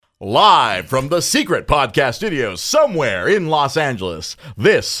Live from the secret podcast studios somewhere in Los Angeles,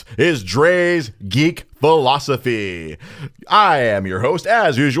 this is Dre's Geek Philosophy. I am your host,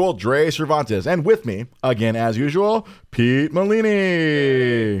 as usual, Dre Cervantes, and with me, again as usual, Pete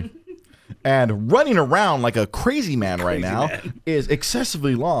Molini. And running around like a crazy man right now is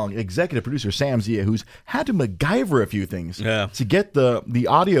excessively long executive producer Sam Zia, who's had to MacGyver a few things to get the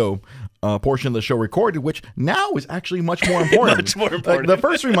audio portion of the show recorded, which now is actually much more important. Much more important. The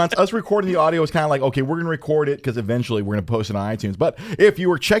first 3 months, us recording the audio was kind of like, okay, we're going to record it because eventually we're going to post it on iTunes. But if you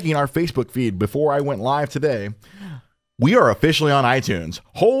were checking our Facebook feed before I went live today, we are officially on iTunes.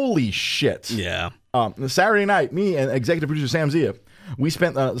 Holy shit. Yeah. Saturday night, me and executive producer Sam Zia, we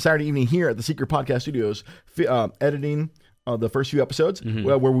spent the Saturday evening here at the Secret Podcast Studios editing the first few episodes,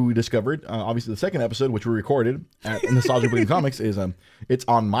 where we discovered, obviously the second episode, which we recorded at Nostalgia Booking Comics, is it's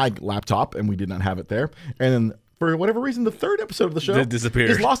on my laptop, and we did not have it there. And then, for whatever reason, the third episode of the show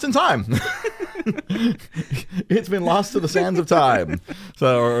is lost in time. It's been lost to the sands of time.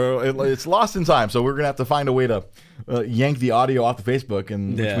 So it's lost in time. So we're going to have to find a way to yank the audio off the Facebook,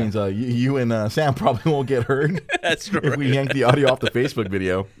 and which means you and Sam probably won't get heard. That's true. If we yank the audio off the Facebook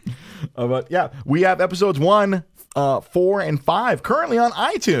video. But yeah, we have episodes 1, 4, and 5 currently on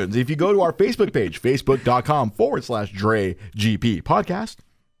iTunes. If you go to our Facebook page, facebook.com/DreGP podcast,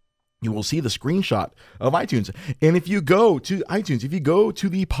 you will see the screenshot of iTunes. And if you go to iTunes, if you go to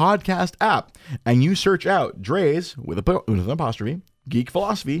the podcast app and you search out Dre's with an apostrophe, Geek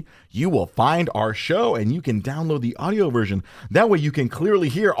Philosophy, you will find our show and you can download the audio version. That way you can clearly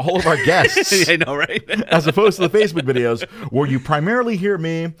hear all of our guests. I know, right? As opposed to the Facebook videos where you primarily hear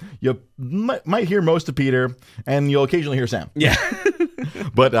me, you might hear most of Peter, and you'll occasionally hear Sam. Yeah.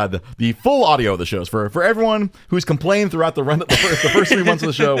 But the full audio of the shows for everyone who's complained throughout the first 3 months of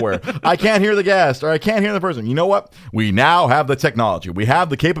the show where I can't hear the guest or I can't hear the person. You know what? We now have the technology. We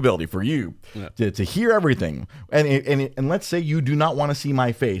have the capability for you to hear everything. And let's say you do not want to see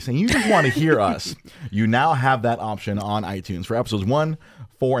my face and you just want to hear us. You now have that option on iTunes for episodes 1,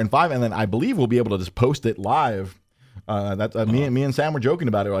 4, and 5. And then I believe we'll be able to just post it live. Me and Sam were joking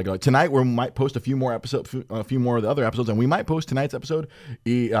about it. Like tonight, we might post a few more of the other episodes, and we might post tonight's episode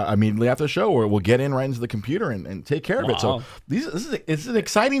immediately after the show, or we'll get in right into the computer and take care of it. So it's an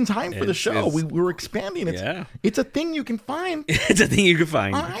exciting time for the show. We're expanding. It's a thing you can find. It's a thing you can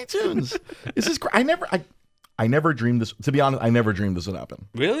find on iTunes. This is I never dreamed this. To be honest, I never dreamed this would happen.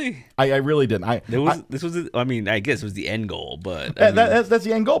 Really? I really didn't. I guess it was the end goal, but that's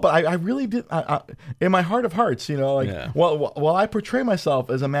the end goal. But I really did. In my heart of hearts, while I portray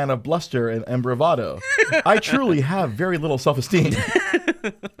myself as a man of bluster and bravado, I truly have very little self-esteem,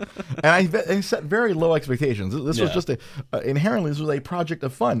 and I set very low expectations. This was just inherently this was a project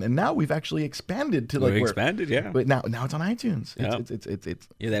of fun, and now we've actually expanded to like expanded, But now it's on iTunes. It's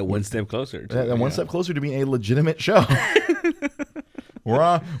that one step closer. One step closer to being a legitimate show. We're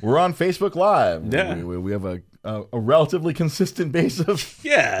on Facebook Live. Yeah, we have a relatively consistent base of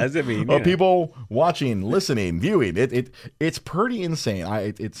people watching, listening, viewing. It's pretty insane.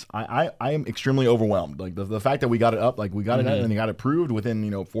 I am extremely overwhelmed. Like the fact that we got it up, like we got it out and it got approved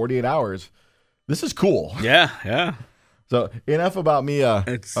within 48 hours. This is cool. Yeah. So enough about me.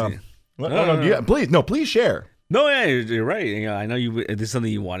 Please share. No, yeah, you're right. I know this is something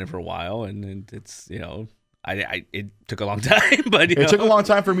you wanted for a while, and it's it took a long time, but it took a long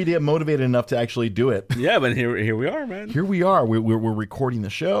time for me to get motivated enough to actually do it. Yeah, but here we are, man. Here we are. We're recording the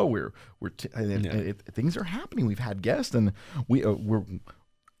show. Things are happening. We've had guests, and we're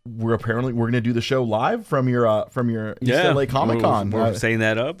going to do the show live from your East LA Comic Con. We're setting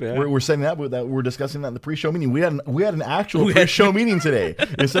that up. Yeah, we're setting that. We're discussing that in the pre-show meeting. We had an actual pre-show meeting today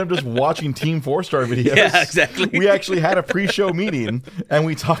instead of just watching Team 4-Star videos. Yeah, exactly. We actually had a pre-show meeting and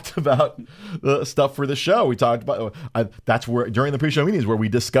we talked about the stuff for the show. We talked about that's where during the pre-show meetings where we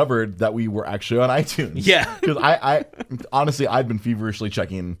discovered that we were actually on iTunes. Yeah, because I honestly I'd been feverishly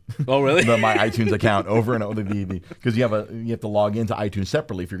checking. Oh really? My iTunes account over and over because you have to log into iTunes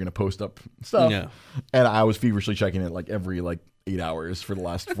separately if you're going to post up stuff. Yeah. And I was feverishly checking it every 8 hours for the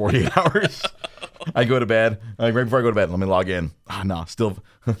last 48 hours. I go to bed. Right before I go to bed, let me log in. No, still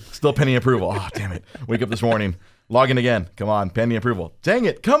pending approval. Oh, damn it. Wake up this morning. Log in again. Come on, pending approval. Dang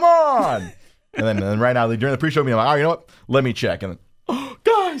it. Come on. And then right now, during the pre-show meeting, I'm like, you know what? Let me check. And then,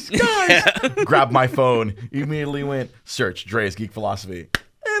 guys. Grab my phone. Immediately went, search Dre's Geek Philosophy.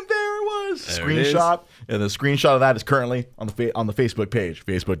 And there it was. screenshot. And the screenshot of that is currently on the Facebook page,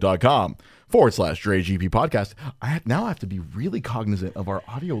 facebook.com/DreGP podcast. Now I have to be really cognizant of our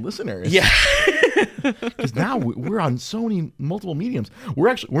audio listeners. Yeah. Because now we're on so many multiple mediums.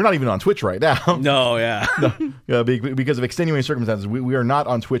 We're not even on Twitch right now. No, yeah. No, because of extenuating circumstances, we are not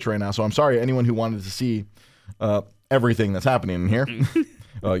on Twitch right now. So I'm sorry, anyone who wanted to see everything that's happening in here.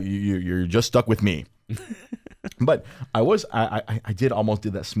 You're just stuck with me. But I did almost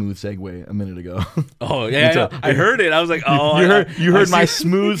did that smooth segue a minute ago. Oh yeah, I heard it. I was like, oh, you heard my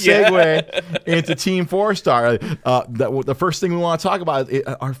smooth segue into Team 4-Star. The first thing we want to talk about is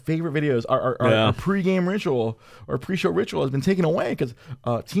our favorite videos. Our pregame ritual or pre-show ritual has been taken away because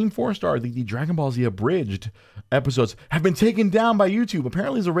Team 4-Star, the Dragon Ball Z abridged episodes, have been taken down by YouTube.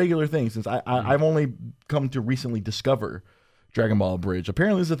 Apparently, it's a regular thing since I've only come to recently discover Dragon Ball Abridged.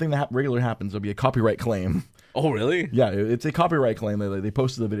 Apparently, this is a thing that regularly happens. There'll be a copyright claim. Oh, really? Yeah, it's a copyright claim. They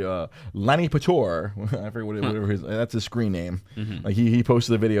posted the video. Lani Pator, I forget whatever that's his screen name. Mm-hmm. Like he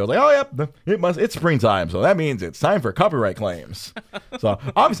posted the video like, oh yeah, it's springtime, so that means it's time for copyright claims. So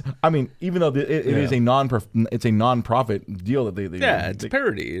obviously, I mean, even though it is a non-profit deal that they it's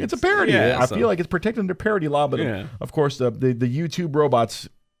parody. It's a parody. Yeah, I feel like it's protected under parody law, but of course the YouTube robots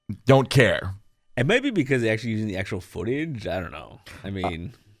don't care. It might be because they're actually using the actual footage. I don't know. I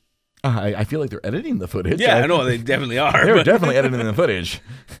mean. I feel like they're editing the footage. Yeah, I know they definitely are. They're definitely editing the footage.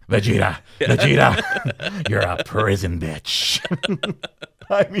 Vegeta, you're a prison bitch.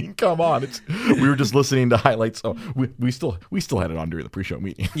 I mean, come on. We were just listening to highlights. So we still had it on during the pre-show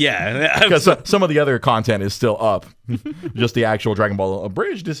meeting. Yeah, because some of the other content is still up. Just the actual Dragon Ball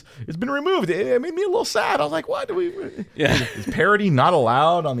Abridged it's been removed. It made me a little sad. I was like, what do we? Yeah, is parody not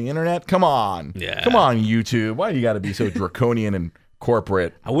allowed on the internet? Come on, yeah, come on, YouTube. Why do you got to be so draconian and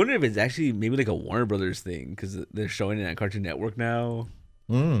corporate? I wonder if it's actually maybe like a Warner Brothers thing because they're showing it on Cartoon Network now.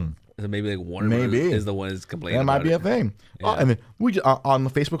 So maybe like Warner Brothers is the one that's complaining. That might be it. a thing. Yeah. And then we just, on the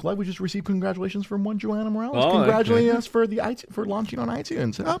Facebook Live, we just received congratulations from one Joanna Morales, Oh, congratulating us for for launching on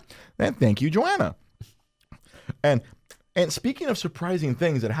iTunes. And thank you, Joanna. And speaking of surprising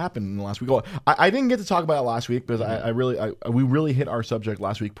things that happened in the last week, I didn't get to talk about it last week because we really hit our subject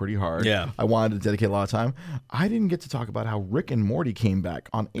last week pretty hard. Yeah, I wanted to dedicate a lot of time. I didn't get to talk about how Rick and Morty came back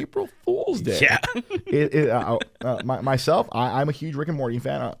on April Fool's Day. Yeah, myself, I'm a huge Rick and Morty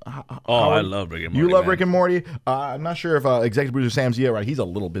fan. I love Rick and Morty. You love Rick and Morty. I'm not sure if executive producer Sam Zia, right? He's a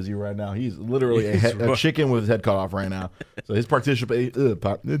little busy right now. He's literally a chicken with his head cut off right now. So his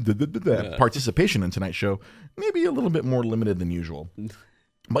participation in tonight's show maybe a little bit more limited than usual.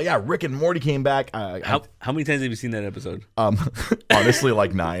 But yeah, Rick and Morty came back. How many times have you seen that episode? Honestly,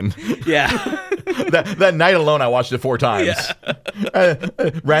 like 9. Yeah. that night alone, I watched it 4 times. Yeah.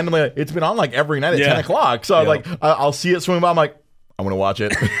 Randomly, it's been on like every night at 10 o'clock. So like, I'll see it swing by. I'm like, I'm going to watch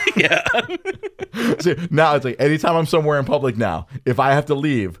it. Yeah. See, now it's like anytime I'm somewhere in public now, if I have to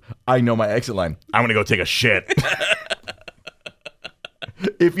leave, I know my exit line. I'm going to go take a shit.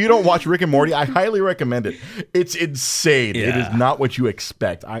 If you don't watch Rick and Morty, I highly recommend it. It's insane. Yeah. It is not what you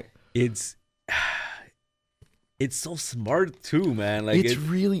expect. It's so smart too, man. Like it's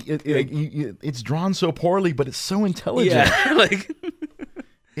really it's drawn so poorly, but it's so intelligent. Yeah, like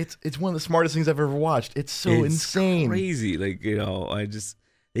it's one of the smartest things I've ever watched. It's so insane, crazy. Like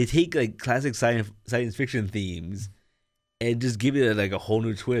they take like classic science fiction themes and just give it like a whole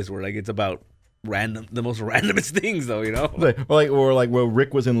new twist where like it's about the most randomest things, though, or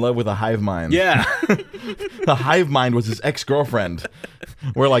Rick was in love with a hive mind. Yeah. The hive mind was his ex-girlfriend,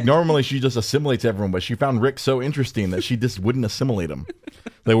 where like normally she just assimilates everyone, but she found Rick so interesting that she just wouldn't assimilate him.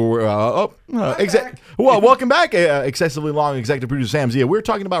 They were welcome back, excessively long executive producer Sam Zia. We're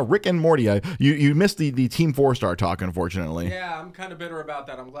talking about Rick and Morty. You missed the Team 4-Star talk, unfortunately. Yeah, I'm kind of bitter about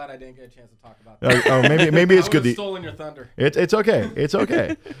that. I'm glad I didn't get a chance to talk about that. Maybe it's good. Stolen your thunder. It's okay. It's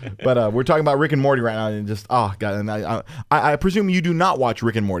okay. But we're talking about Rick and Morty right now, and just God. And I presume you do not watch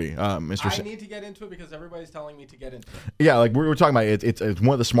Rick and Morty, Mr. I need to get into it because everybody's telling me to get into it. Yeah, like we're talking about it's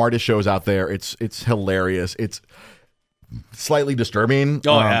one of the smartest shows out there. It's hilarious. It's slightly disturbing.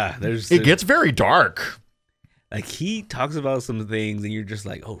 Oh yeah, it gets very dark. Like he talks about some things, and you're just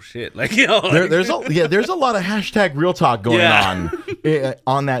like, oh shit, like like, there's a lot of hashtag real talk going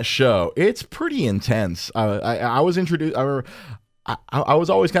on that show. It's pretty intense. I was introduced. I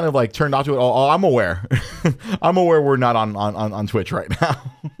was always kind of like turned off to it. Oh, I'm aware. I'm aware we're not on Twitch right now.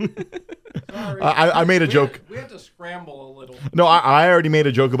 Sorry. I made a joke. We had to scramble a little. No, I already made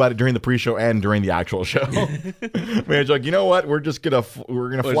a joke about it during the pre-show and during the actual show. Made a joke. You know what? We're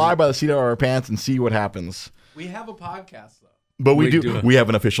gonna fly by the seat of our pants and see what happens. We have a podcast though. But we do. We have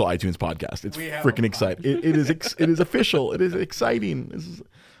an official iTunes podcast. It's freaking exciting. It is official. It is exciting.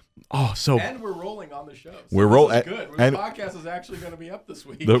 Oh, so And we're rolling on the show. So We're this roll- is good. and- The podcast is actually going to be up this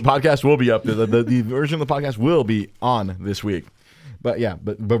week. the podcast will be up. The version of the podcast will be on this week. But yeah,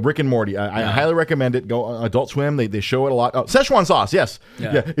 but Rick and Morty, I highly recommend it. Go on Adult Swim. They show it a lot. Oh, Szechuan sauce, yes,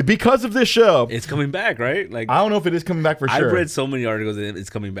 yeah. Because of this show, It's coming back, right? Like I don't know if it is coming back for sure. I've read so many articles that it's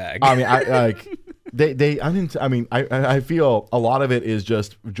coming back. I mean, I feel a lot of it is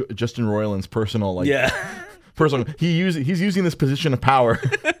just Justin Roiland's personal, personal. He's using this position of power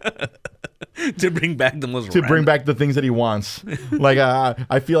to bring back the most bring back the things that he wants. Like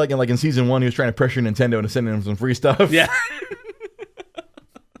I feel like in season 1, he was trying to pressure Nintendo into sending him some free stuff. Yeah.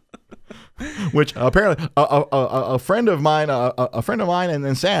 Which apparently a friend of mine and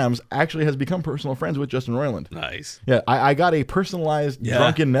then Sam's actually has become personal friends with Justin Roiland. Nice. Yeah, I got a personalized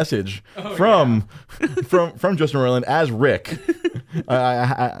drunken message from Justin Roiland as Rick.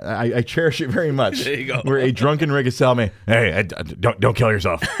 I cherish it very much. There you go. Where a drunken Rick is telling me, "Hey, don't kill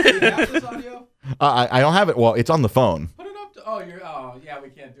yourself." Do you have this audio? I don't have it. Well, it's on the phone. Put it up. Yeah, we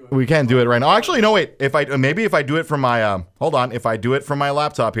can't do it. We can't do it right now. Actually, no, wait. If I do it from my hold on. If I do it from my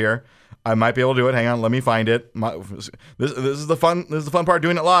laptop here, I might be able to do it. Hang on, let me find it. This is the fun. This is the fun part.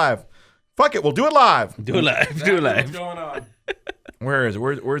 Doing it live. Fuck it, we'll do it live. Do it live. Exactly Do it what's live. going on? Where is it?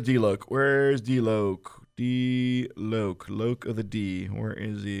 Where's D-Loke? Where's D-Loke? D-Loke. Loke of the D. Where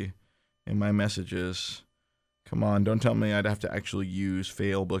is he? In my messages. Come on, don't tell me I'd have to actually use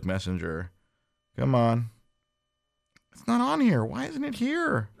Failbook Messenger. Come on. It's not on here. Why isn't it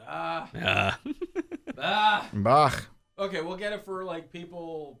here? Yeah. Bach. Okay, we'll get it for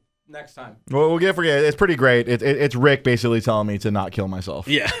people next time. Well, we'll get forget. It's pretty great. It's Rick basically telling me to not kill myself.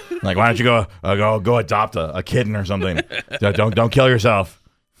 Yeah. Like, why don't you go adopt a kitten or something? don't kill yourself.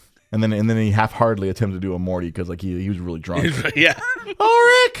 And then he half-heartedly attempted to do a Morty because he was really drunk. Yeah.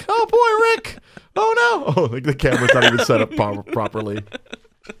 Oh, Rick! Oh boy, Rick! Oh no! Oh, like the camera's not even set up properly.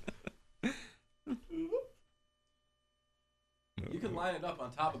 You can line it up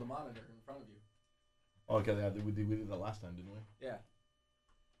on top of the monitor in front of you. Okay, yeah, we did that last time, didn't we? Yeah.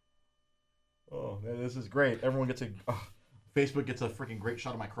 Oh, this is great. Everyone gets Facebook gets a freaking great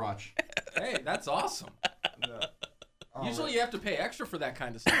shot of my crotch. Hey, that's awesome. Usually you have to pay extra for that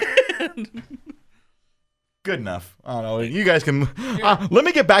kind of stuff. Good enough. I don't know. You guys can. Let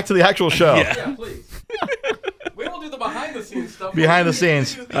me get back to the actual show. Yeah, please. We will do the behind the scenes stuff. Behind the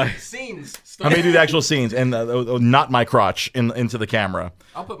scenes. Scenes stuff. Let me do the actual scenes and not my crotch into the camera.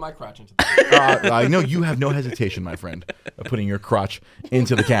 I'll put my crotch into the I know you have no hesitation, my friend, of putting your crotch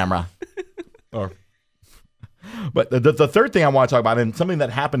into the camera. But the third thing I want to talk about, and something that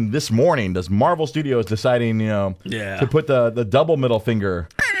happened this morning, does Marvel Studios deciding, to put the double middle finger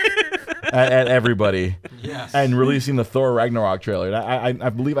at everybody. Yes. And releasing the Thor Ragnarok trailer. I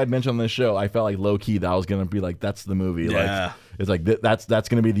believe I'd mentioned on this show, I felt like low key that I was gonna be like, that's the movie. Yeah. Like it's like that's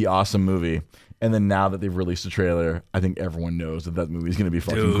gonna be the awesome movie. And then now that they've released the trailer, I think everyone knows that movie is gonna be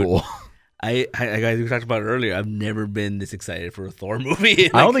fucking cool. Guys, we talked about it earlier. I've never been this excited for a Thor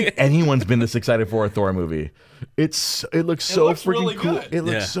movie. I don't think anyone's been this excited for a Thor movie. It looks so freaking really cool. good. It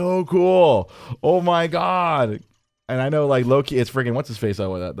looks so cool. Oh my god! And I know like Loki. It's freaking what's his face?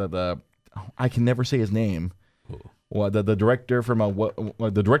 I can never say his name. Well, the director from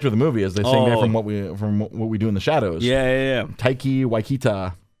the director of the movie is the same guy from what we do in the shadows. Yeah. Taiki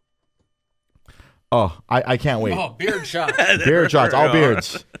Waititi. Oh, I can't wait. Oh, beard shot. Beard shots, all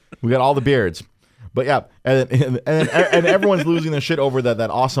beards. We got all the beards. But yeah, and everyone's losing their shit over that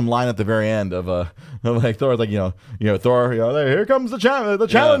awesome line at the very end of like Thor, like Thor, here comes the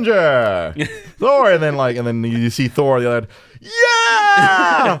challenger, Thor, and then you see Thor the other, yeah,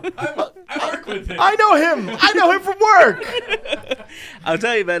 I work with him. I know him from work. I'll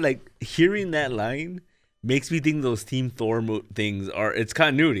tell you, man. Like hearing that line makes me think those Team Thor things it's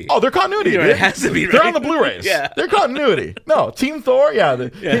continuity. Oh, they're continuity. It has to be. Right? They're on the Blu-rays. Yeah, they're continuity. No, Team Thor. Yeah,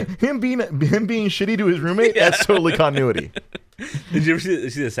 him being shitty to his roommate. That's totally continuity. Did you ever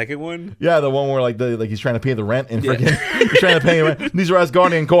see the second one? Yeah, the one where like he's trying to pay the rent and freaking he's trying to pay him rent. These are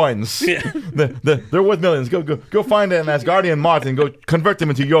Asgardian coins. Yeah, they're worth millions. Go find an Asgardian moth and go convert them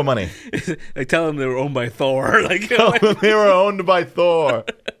into your money. Like tell them they were owned by Thor. Like they were owned by Thor.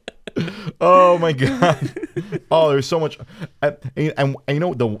 Oh my god! Oh, there's so much, and you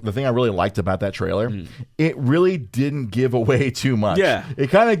know the thing I really liked about that trailer, it really didn't give away too much. Yeah,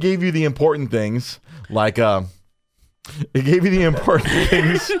 it kind of gave you the important things, like all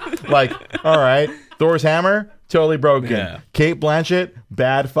right, Thor's hammer totally broken. Yeah. Kate Blanchett,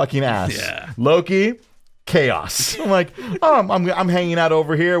 bad fucking ass. Yeah. Loki, chaos. I'm like, I'm hanging out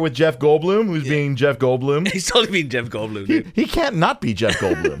over here with Jeff Goldblum, who's being Jeff Goldblum. He's totally being Jeff Goldblum. Dude. He can't not be Jeff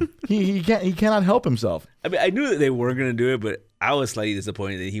Goldblum. he cannot help himself. I mean, I knew that they were gonna do it, but I was slightly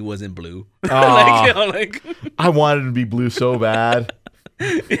disappointed that he wasn't blue. Aw. like I wanted to be blue so bad.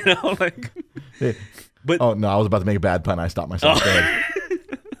 like. But Oh no, I was about to make a bad pun. I stopped myself dead.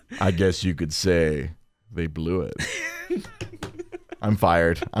 I guess you could say they blew it. I'm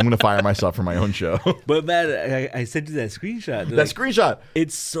fired. I'm gonna fire myself from my own show. But man, I sent you that screenshot. That Like, screenshot.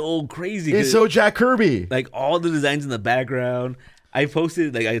 it's so crazy. It's 'cause, so Jack Kirby. like all the designs in the background. I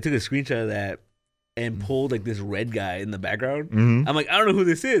posted like I took a screenshot of that and Mm-hmm. pulled like this red guy in the background. I'm like, I don't know who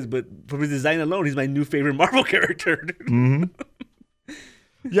this is, but from his design alone, he's my new favorite Marvel character.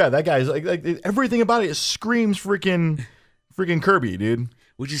 Yeah, that guy's like everything about it screams freaking Kirby, dude.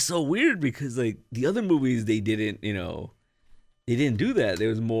 Which is so weird because like the other movies they didn't do that. There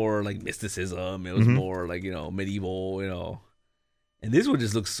was more like mysticism. It was Mm-hmm. more like, medieval, And this one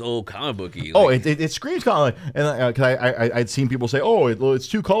just looks so comic booky. Oh, Like, it screams kind of like, and cause I'd seen people say, oh, it's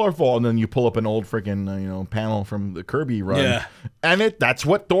too colorful, and then you pull up an old freaking panel from the Kirby run, Yeah. and that's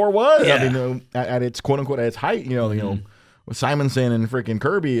what Thor was. Yeah. I mean, at its quote unquote at its height, with Simonson and freaking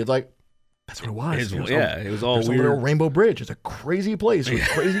Kirby, it's like that's what it was. it was all There's a weird. little Rainbow Bridge. It's a crazy place with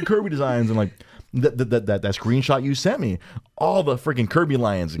crazy Kirby designs and like. That screenshot you sent me, all the freaking Kirby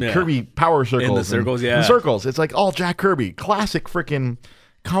lines and Yeah. Kirby power circles, And the circles, yeah. the circles. It's like all Jack Kirby, classic freaking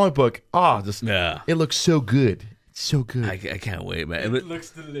comic book. Yeah. It looks so good. It's so good. I can't wait, man. It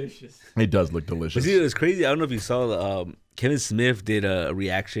looks delicious. It does look But delicious. see, it was crazy. I don't know if you saw the Kevin Smith did a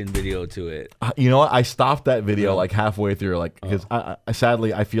reaction video to it. You know what? I stopped that video like halfway through, like because I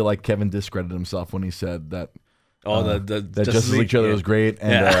sadly I feel like Kevin discredited himself when he said that. The That Justice League trailer yeah. was great,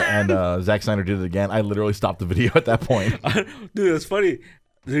 and Yeah. Zack Snyder did it again. I literally stopped the video at that point. Dude, it's funny.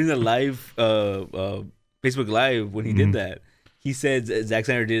 During the live Facebook Live when he Mm-hmm. did that, he said Zack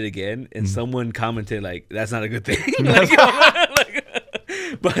Snyder did it again, and someone commented like, "That's not a good thing."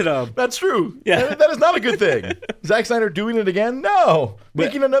 But That's true. Yeah. That is not a good thing. Zack Snyder doing it again? No.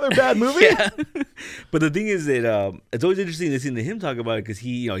 Making another bad movie? yeah. But the thing is that it's always interesting listening to him talk about it because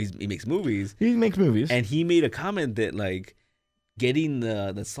he makes movies, He makes movies. and he made a comment that like getting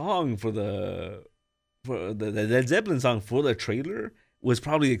the song for the Led Zeppelin song for the trailer was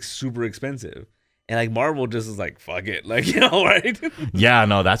probably like, super expensive. And like Marvel just is like, fuck it, like, right? Yeah,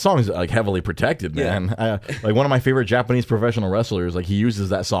 no, that song is like heavily protected, Yeah. man. Like one of my favorite Japanese professional wrestlers, like he uses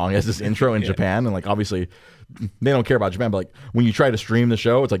that song as his intro in Japan, and like obviously they don't care about Japan, but like when you try to stream the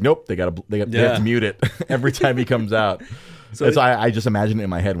show, it's like nope, they have Yeah. to mute it every time he comes out. So So I just imagine it in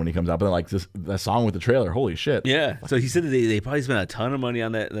my head when he comes out, but then like that song with the trailer, holy shit! Yeah. So he said that they probably spent a ton of money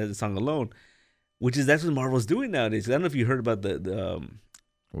on that song alone, that's what Marvel's doing nowadays. I don't know if you heard about the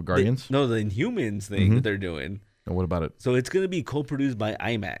Well, Guardians. the Inhumans thing that they're doing. And what about it? So it's going to be co-produced by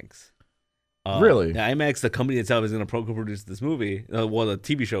IMAX. Really? IMAX, the company itself, is going to co-produce this movie. The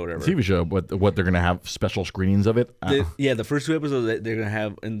TV show, or whatever. TV show, but what they're gonna have special screenings of it? The first 2 episodes that they're going to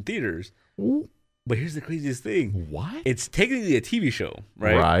have in theaters. But here's the craziest thing. What? It's technically a TV show,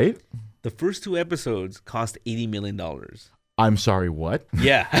 right? Right. The first 2 episodes cost $80 million. I'm sorry. What?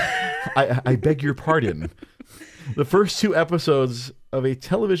 Yeah. I beg your pardon. The first 2 episodes of a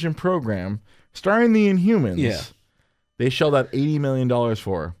television program starring the Inhumans. Yeah. They shelled out $80 million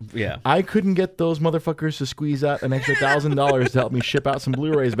for. Yeah. I couldn't get those motherfuckers to squeeze out an extra $1,000 to help me ship out some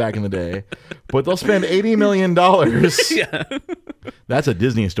Blu-rays back in the day, but they'll spend $80 million. Yeah. That's a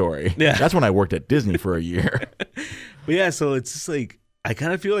Disney story. Yeah. That's when I worked at Disney for a year. But yeah, so it's just like I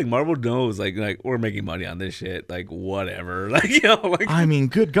kind of feel like Marvel knows like we're making money on this shit, like whatever, like I mean,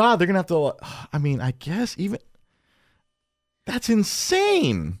 good God, they're gonna have to. I mean, I guess even that's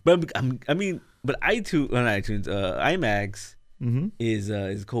insane. but but iTunes, IMAX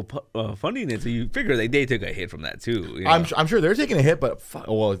is co-funding it, so you figure like they took a hit from that too. You know? I'm sure they're taking a hit, but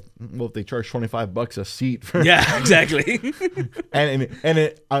well, if they charge $25 a seat for Yeah, exactly.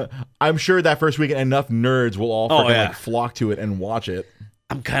 I'm sure that first weekend enough nerds will all freaking, yeah. like flock to it and watch it.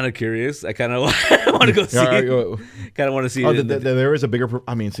 I'm kind of curious. I kind of want to go see. Kind of want to see. Oh, it. there is a bigger.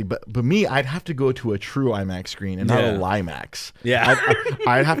 I mean, see, but me, I'd have to go to a true IMAX screen and not a Yeah. Limax. Yeah.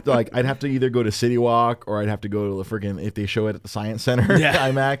 I'd have to I'd have to either go to City Walk or I'd have to go to the freaking if they show it at the Science Center Yeah.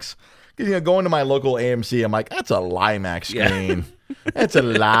 IMAX. Because going to my local AMC, I'm like, that's a Limax Yeah. screen. That's a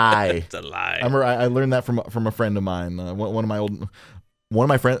lie. It's a lie. I remember I learned that from a friend of mine. One of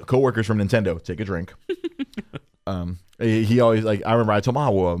my coworkers from Nintendo. Take a drink. He always like. I remember I told him,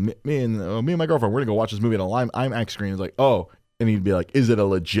 "Oh, well, me and my girlfriend, we're gonna go watch this movie on a IMAX screen." He's like, "Oh," and he'd be like, "Is it a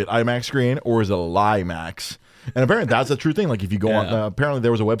legit IMAX screen or is it a Limax?" And apparently that's the true thing. Like if you go on, Yeah. apparently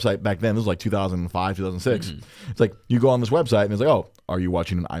there was a website back then. This was like 2005, 2006. It's like you go on this website and it's like, "Oh, are you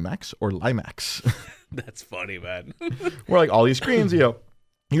watching an IMAX or Limax?" That's funny, man. We're like all these screens,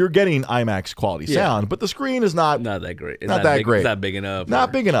 you're getting IMAX quality sound, but the screen is not that great. It's not that big, great. It's not big enough.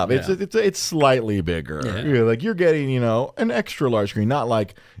 Not big enough. Yeah. It's slightly bigger. Yeah. You're getting an extra large screen. Not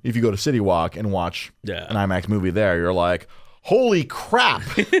like if you go to City Walk and watch an IMAX movie there, you're like, holy crap!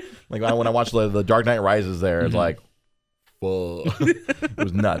 Like when I watched the Dark Knight Rises there, it's like, whoa, it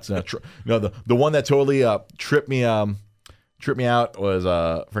was nuts. The one that totally tripped me out was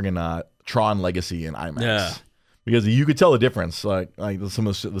friggin' Tron Legacy in IMAX. Yeah. Because you could tell the difference, like some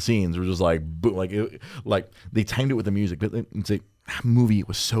of the scenes were just like they timed it with the music. But it's like, that movie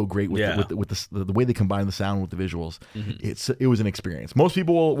was so great with the way they combined the sound with the visuals. It was an experience. Most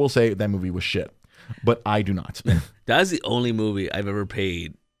people will say that movie was shit, but I do not. That's the only movie I've ever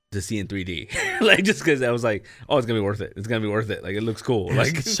paid to see in 3D. Like, just because I was like, oh, it's gonna be worth it. It's gonna be worth it. Like, it looks cool.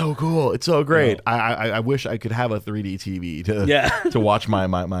 Like, it's so cool. It's so great. I wish I could have a 3D TV to watch my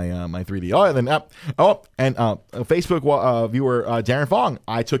 3D. Oh, and then Facebook viewer Darren Fong.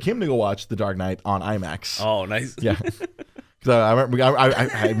 I took him to go watch The Dark Knight on IMAX. Oh, nice. Yeah. Because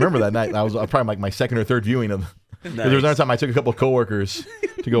I remember that night. That was probably like my second or third viewing of. Nice. There was another time I took a couple of coworkers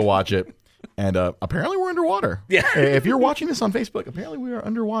to go watch it. And apparently we're underwater. Yeah. If you're watching this on Facebook, apparently we are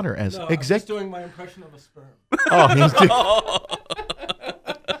underwater as I'm just doing my impression of a sperm. Oh,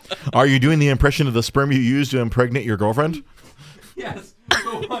 are you doing the impression of the sperm you used to impregnate your girlfriend? Yes,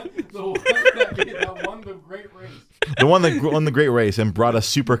 the one that won the great race. The one that won the great race and brought us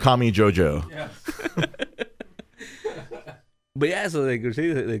Super Kami Jojo. Yes. But yeah, so like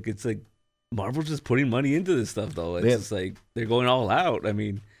it's like Marvel's just putting money into this stuff though. It's just like they're going all out. I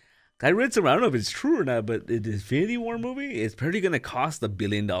mean, I read some. I don't know if it's true or not, but the Infinity War movie is probably going to cost $1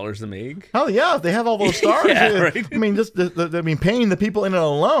 billion to make. Hell yeah, if they have all those stars. Right? I mean, just paying the people in it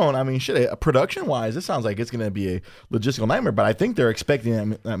alone. I mean, shit. Production wise, it sounds like it's going to be a logistical nightmare. But I think they're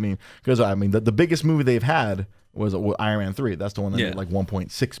expecting. Because the biggest movie they've had was Iron Man 3. That's the one that made like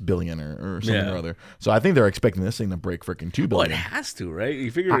 1.6 billion or something or other. So I think they're expecting this thing to break freaking 2 billion. Well, it has to, right?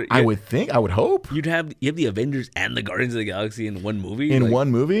 You figure I would think. I would hope. You have the Avengers and the Guardians of the Galaxy in one movie. In one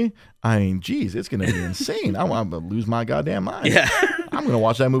movie? I mean, geez, it's going to be insane. I'm going to lose my goddamn mind. Yeah. I'm going to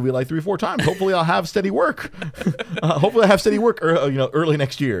watch that movie like 3-4 times. Hopefully I'll have steady work. Hopefully I have steady work early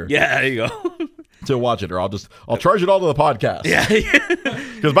next year. Yeah, there you go. To watch it, or I'll charge it all to the podcast. Yeah.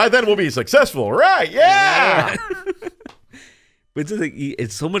 Because by then we'll be successful, right? Yeah. But it's just like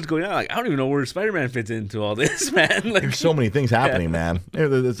it's so much going on. Like I don't even know where Spider-Man fits into all this, man. Like, there's so many things happening, man.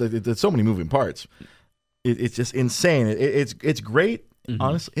 There's so many moving parts. It's just insane. It's great. Mm-hmm.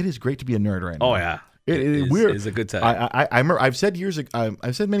 Honestly, it is great to be a nerd right now. Oh yeah. It's a good time. I remember I've said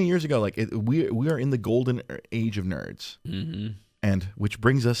many years ago, like we are in the golden age of nerds. Mm-hmm. And which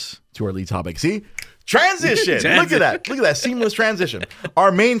brings us to our lead topic. See, transition. Look at that seamless transition.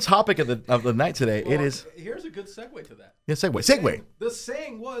 Our main topic of the night today. Well, it is. Here's a good segue to that. Yeah, segue. The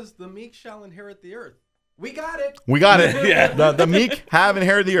saying was, "The meek shall inherit the earth." We got it. Yeah. The meek have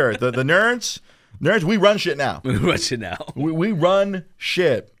inherited the earth. The nerds, we run shit now. We run shit now. We run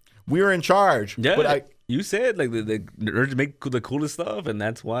shit. We are in charge. Yeah. But you said like the nerds make the coolest stuff, and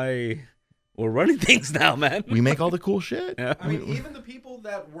that's why we're running things now, man. We make all the cool shit. Yeah. I mean, even the people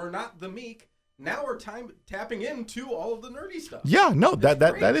that were not the meek now are tapping into all of the nerdy stuff. Yeah, no,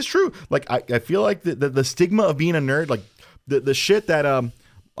 that is true. Like I feel like the stigma of being a nerd, like the shit that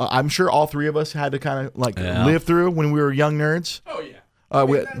I'm sure all three of us had to kind of live through when we were young nerds. Oh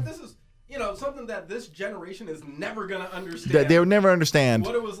yeah. This is something that this generation is never gonna understand. They would never understand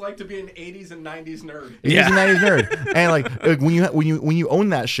what it was like to be an 80s and 90s nerd. 80s and 90s nerd, and like when you own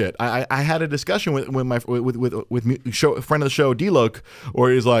that shit. I had a discussion with a friend of the show, D-Loc,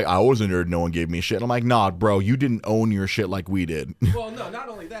 where he's like, I was a nerd, no one gave me shit. And I'm like, nah, bro, you didn't own your shit like we did. Well, no, not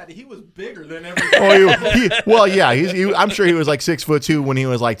only that, he was bigger than everybody. I'm sure he was like 6'2" when he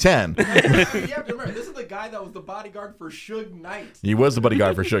was like 10. You have to remember, this is the guy that was the bodyguard for Suge Knight. He was the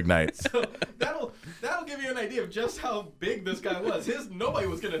bodyguard for Suge Knight. So that'll give you an idea of just how big this guy was. Nobody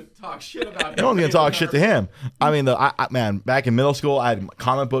was gonna talk shit about him. No one's gonna talk shit to him. I mean, man, back in middle school, I had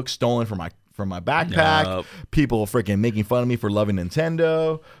comic books stolen from my backpack. Yep. People freaking making fun of me for loving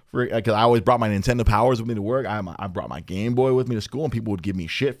Nintendo. Because I always brought my Nintendo Powers with me to work. I brought my Game Boy with me to school, and people would give me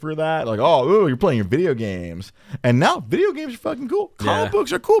shit for that. Like, oh, you're playing your video games. And now video games are fucking cool. Comic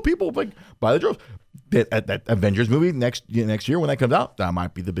books are cool. People like buy the droves. That Avengers movie next year when that comes out, that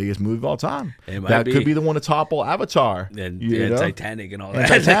might be the biggest movie of all time. That could be the one to topple Avatar and Titanic and all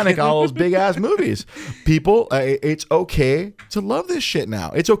that. And Titanic, all those big ass movies. People, it's okay to love this shit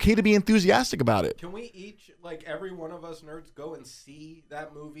now. It's okay to be enthusiastic about it. Can we each, like every one of us nerds, go and see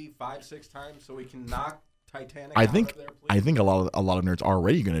that movie 5-6 times so we can knock Titanic out of there, please? I think a lot of nerds are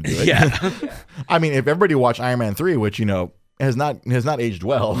already going to do it. Yeah. I mean, if everybody watched Iron Man 3, which has not aged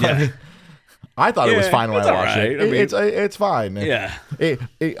well. Yeah. I thought it was Yeah, fine when it's I watched alright. it. I mean- it's fine. Yeah.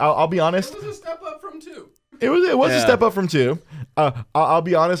 I'll be honest. It was a step up from 2. It was a Yeah. step up from 2. I'll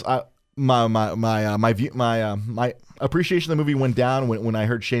be honest. My appreciation of the movie went down when I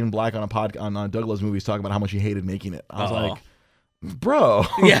heard Shane Black on on Douglas Movies talk about how much he hated making it. I was Uh-oh. like, bro,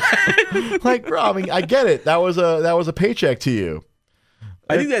 Yeah. like, bro. I mean, I get it. That was a paycheck to you.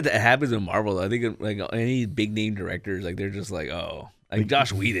 I think that happens with Marvel. I think like any big name directors, like they're just like, oh, like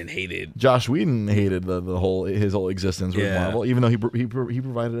Josh Whedon hated. Josh Whedon hated his whole existence with Yeah. Marvel, even though he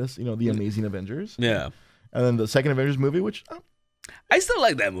provided us, the Amazing Avengers, Yeah. and then the second Avengers movie, which I still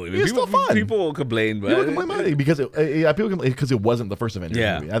like that movie. It's still fun. People complain, but people complain about it because it wasn't the first Avengers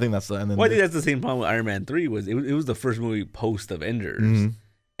Yeah. movie. I think that's the. And then well, I think that's the same problem with Iron Man 3 was it was the first movie post Avengers. Mhm.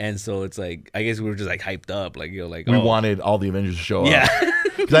 And so it's like I guess we were just like hyped up, like like we oh. wanted all the Avengers to show Yeah. up.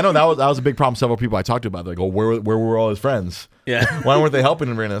 Because I know that was a big problem. Several people I talked to about, like, oh, where were all his friends? Yeah. Why weren't they helping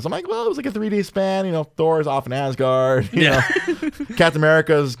him in this? I'm like, well, it was like a 3-day span. Thor's off in Asgard. You know, Captain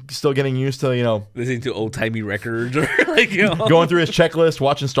America's still getting used to Listening to old timey records or like going through his checklist,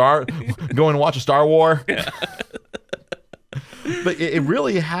 going to watch a Star War. But it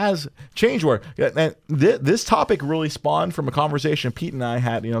really has changed. And this topic really spawned from a conversation Pete and I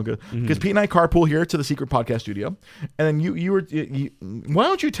had, because Pete and I carpool here to the Secret Podcast Studio, and then you why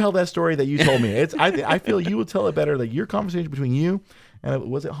don't you tell that story that you told me? I feel you will tell it better. Like your conversation between you and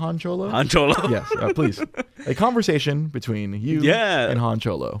was it Han Cholo? Han Cholo. Yes, please. A conversation between you and Han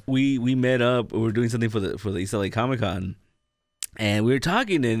Cholo. We met up. We were doing something for the East LA Comic Con, and we were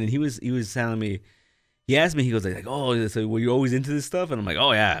talking, and he was telling me. He asked me, he goes like, oh, so were you always into this stuff? And I'm like,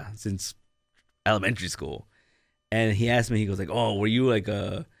 oh yeah, since elementary school. And he asked me, he goes like, oh, were you like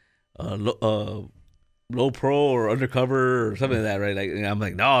a low pro or undercover or something like that, right? Like, and I'm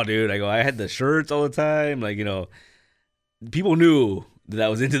like, no, dude. I go, I had the shirts all the time. Like, people knew that I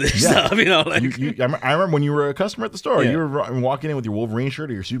was into this stuff, like. I remember when you were a customer at the store, Yeah. you were walking in with your Wolverine shirt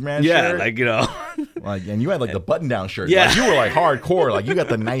or your Superman Yeah, shirt. And you had like the button-down shirt. Yeah. Like, you were like hardcore. Like you got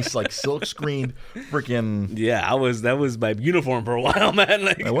the nice like silk screened freaking. Yeah, that was my uniform for a while, man.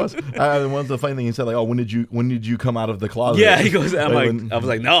 Like, It was. One of the funny thing he said, like, oh, when did you come out of the closet? yeah, he goes. I Like, was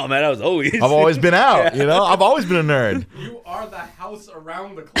like, no, man, I was always. I've always been out. I've always been a nerd, You are the house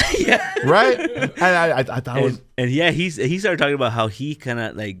around the closet. yeah. right? And I thought it was. And yeah, he started talking about how he kind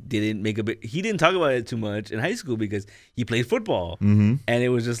of like didn't make he didn't talk about it too much in high school because he played football, and it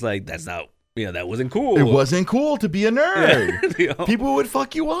was just like that's not that wasn't cool. It wasn't cool to be a nerd. Yeah. People would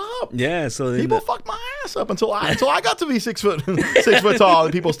fuck you up. Yeah, so then People fucked my ass up until I got to be 6 foot 6 foot tall,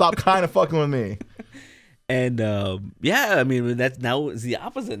 and people stopped kind of fucking with me. and yeah, I mean that's now it's the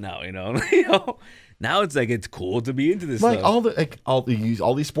opposite now. Now it's like it's cool to be into this Like stuff. all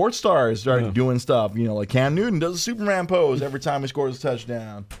these sports stars started doing stuff. Like Cam Newton does a Superman pose every time he scores a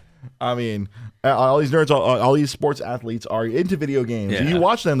touchdown. I mean, all these nerds, all these sports athletes are into video games. Yeah. You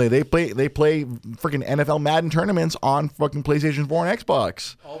watch them; they play freaking NFL Madden tournaments on fucking PlayStation 4 and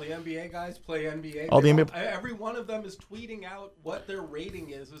Xbox. All the NBA guys play NBA. All the NBA Every one of them is tweeting out what their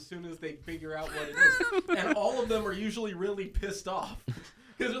rating is as soon as they figure out what it is. And all of them are usually really pissed off.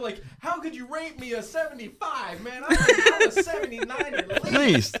 Because they're like, how could you rate me a 75, man? I'm a 79 at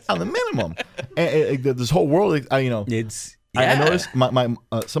Least on the minimum. And this whole world, It's I noticed my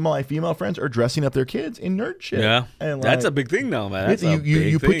some of my female friends are dressing up their kids in nerd shit. Yeah, and that's a big thing now, man. That's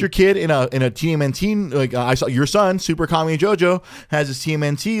you put your kid in a TMNT. Like I saw your son, Super Kami Jojo, has his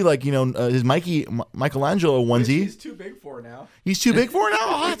TMNT, like his Michelangelo onesie. He's too big for now. He's too big for it now.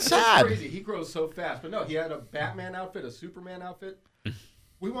 Oh, that's sad. Crazy. He grows so fast. But no, he had a Batman outfit, a Superman outfit.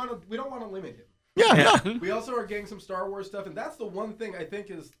 We don't want to limit him. Yeah, no. We also are getting some Star Wars stuff, and that's the one thing I think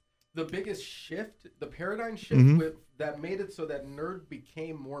is the biggest shift, the paradigm shift that made it so that nerd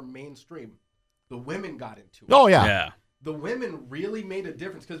became more mainstream. The women got into it. Oh yeah. Yeah. The women really made a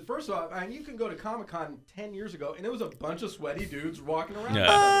difference because first of all, you can go to Comic-Con 10 years ago, and it was a bunch of sweaty dudes walking around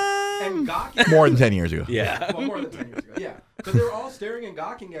and gawking. More than 10 years ago. Yeah. Well, more than 10 years ago, yeah. Because they were all staring and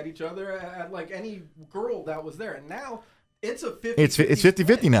gawking at each other at like any girl that was there. And now it's a 50-50 It's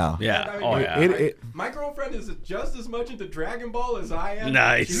 50-50 now. Yeah. My girlfriend is just as much into Dragon Ball as I am.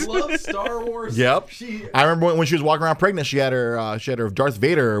 Nice. She loves Star Wars. Yep. She I remember when she was walking around pregnant, she had her Darth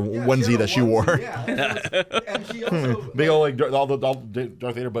Vader onesie that she wore. Yeah. And she also Big old like all the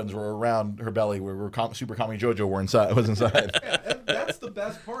Darth Vader buttons were around her belly, where Super Kami Jojo was inside. Yeah, that's the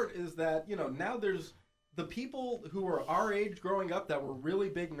best part is that now there's the people who were our age growing up that were really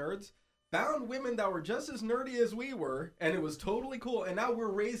big nerds found women that were just as nerdy as we were, and it was totally cool. And now we're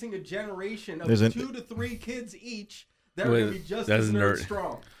raising a generation of 2 to 3 kids each that are going to be just as nerd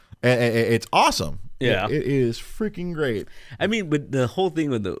strong. And it's awesome. Yeah. It is freaking great. I mean, but the whole thing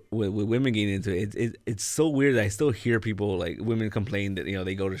with with women getting into it's so weird that I still hear people like women complain that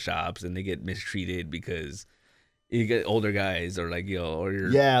they go to shops and they get mistreated because you get older guys or like or you're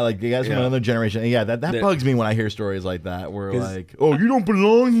Yeah, like the guys from Yeah. another generation. Yeah, that The- bugs me when I hear stories like that where 'Cause- like, oh, you don't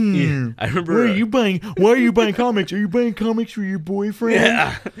belong here. I remember Why are you buying comics? Are you buying comics for your boyfriend?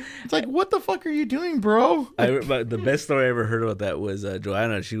 yeah. It's like, what the fuck are you doing, bro? But the best story I ever heard about that was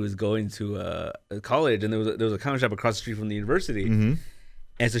Joanna. She was going to college, and there was a comic shop across the street from the university, Mm-hmm.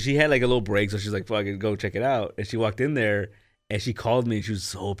 and so she had like a little break. So she's like, "Fuck it, go check it out." And she walked in there, and she called me. And she was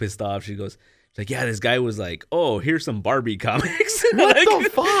so pissed off. She's like, "Yeah, this guy was like, oh, here's some Barbie comics." What Like- the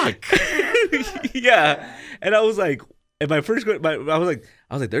fuck? Yeah, and I was like, and my first, I was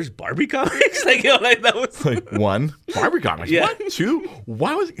like, "There's Barbie comics?" Like, like that was Like, one, Barbie comics. Yeah. What? Two?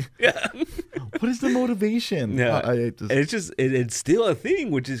 Why was? yeah. What is the motivation? Yeah. Just- And it's just it's still a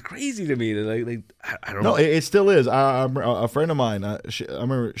thing, which is crazy to me. Like I don't no, know. it still is. A friend of mine. I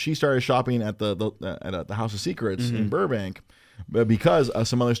remember she started shopping at the House of Secrets Mm-hmm. in Burbank, but because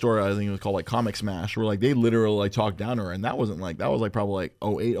some other store, I think it was called like Comic Smash, where like they literally like talked down to her, and that was like probably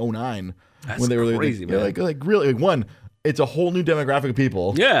like 08, 09 That's when they were crazy, man. like really like one. It's a whole new demographic of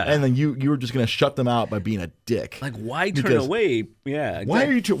people. Yeah. and then you were just gonna shut them out by being a dick. Like, why turn Because- away? Yeah. Why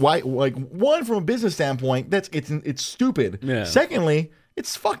are exactly. you? Why like one from a business standpoint? It's stupid. Yeah. Secondly,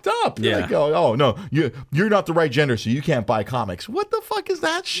 it's fucked up. You're Yeah. like, oh no, you're not the right gender, so you can't buy comics. What the fuck is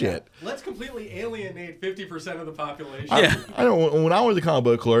that shit? Let's completely alienate 50% of the population. Yeah. I don't. When I was a comic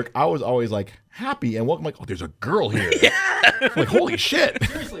book clerk, I was always like happy and welcome. Like, oh, there's a girl here. Like, holy shit.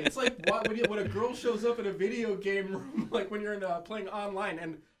 Seriously, it's like when a girl shows up in a video game room, like when you're playing online,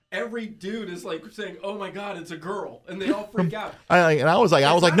 and every dude is like saying, "Oh my god, it's a girl," and they all freak out. I was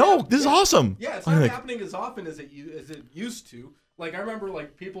like, no, this is awesome. Yeah, it's I'm not like, happening as often as it used to. Like I remember,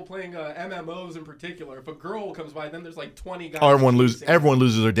 like people playing MMOs in particular. If a girl comes by, then there's like 20 guys. everyone chasing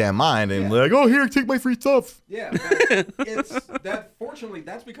loses their damn mind and Yeah. they're like, oh, here, take my free stuff. Yeah, but fortunately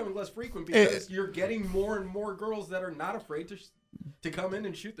that's becoming less frequent because you're getting more and more girls that are not afraid to come in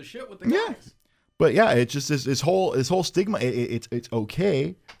and shoot the shit with the Yeah. guys. But yeah, it's just this whole stigma. It's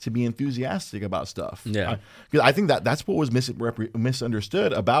okay to be enthusiastic about stuff. Yeah. Because I think that's what was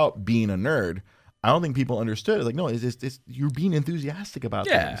misunderstood about being a nerd. I don't think people understood. It's like, no, it's you're being enthusiastic about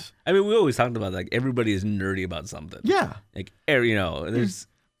Yeah. things. I mean, we always talked about like everybody is nerdy about something. Yeah. Like there's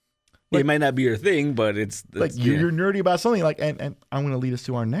Like- it might not be your thing, but it's Like you're nerdy about something. Like, and I'm going to lead us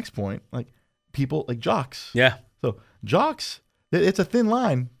to our next point. Like people like jocks. yeah. So jocks, it's a thin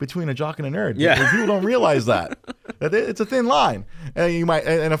line between a jock and a nerd. Yeah. People don't realize that. That it's a thin line. And you might,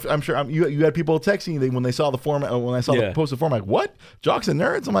 and I'm sure you had people texting you when they saw the format, when I saw the posted format, like, what? Jocks and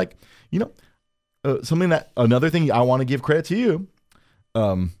nerds? I'm like, another thing I want to give credit to you,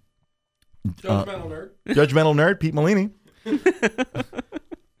 Judgmental nerd. judgmental nerd, Pete Molini.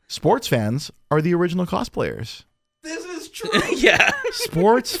 Sports fans are the original cosplayers. This is true. Yeah.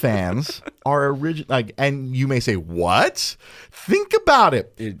 Sports fans are original, like, and you may say, what? Think about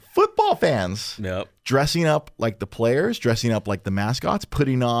it. Football fans Yep. dressing up like the players, dressing up like the mascots,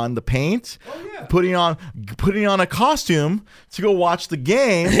 putting on the paint, Oh yeah. putting on a costume to go watch the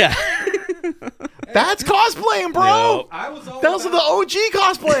game. Yeah. That's cosplaying, bro. Yep. I was all Those are the about- OG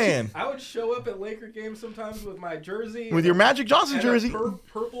cosplaying. I would show up at Laker games sometimes with my jersey, With your Magic Johnson and jersey. a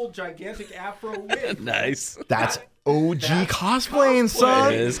purple gigantic afro wig. Nice. That's OG That's cosplaying, cosplay.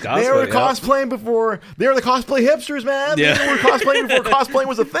 son. It is They cosplay, were yep. cosplaying before. They were the cosplay hipsters, man. Yeah. They were cosplaying before cosplaying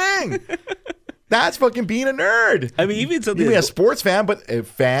was a thing. That's fucking being a nerd. I mean, even something You mean a sports fan, but a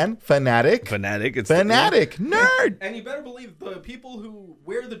fanatic, fanatic. It's nerd. And you better believe the people who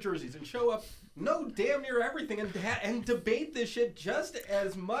wear the jerseys and show up know damn near everything and debate this shit just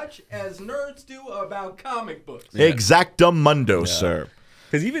as much as nerds do about comic books. Exactamundo, sir.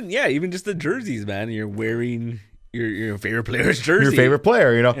 Because even just the jerseys, man. You're wearing your favorite player's jersey. Your favorite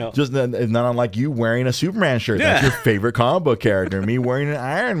player, Yeah. just not unlike you wearing a Superman shirt. That's Yeah. your favorite comic book character. Me wearing an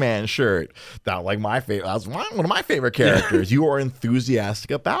Iron Man shirt. Not like my favorite. That's one of my favorite characters. You are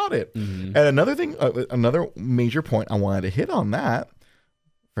enthusiastic about it. Mm-hmm. And another thing, another major point I wanted to hit on that.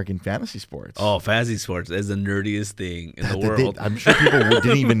 Freaking fantasy sports. Oh, fantasy sports is the nerdiest thing in the world. I'm sure people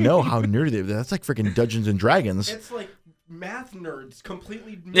didn't even know how nerdy they were. That's like freaking Dungeons and Dragons. It's like math nerds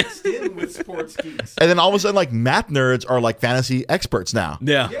completely mixed in with sports geeks. And then all of a sudden, like math nerds are like fantasy experts now.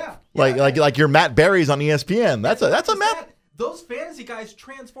 Yeah. Yeah. Like your Matt Berry's on ESPN. That's a math. those fantasy guys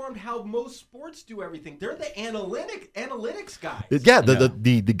transformed how most sports do everything. They're the analytics guys. Yeah,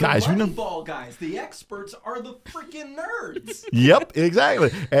 the guys who know. Moneyball guys, the experts are the freaking nerds. Yep,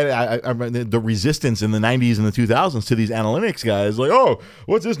 exactly. And I remember the resistance in the 90s and the 2000s to these analytics guys, like, oh,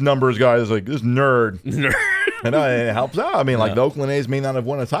 what's this numbers guy? It's like this nerd. And it helps out. I mean, like the Oakland A's may not have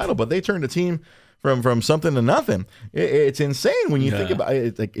won a title, but they turned a team from something to nothing. It's insane when you think about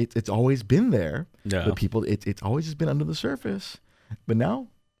it. It's always been there. Yeah. But people, it's always just been under the surface. But now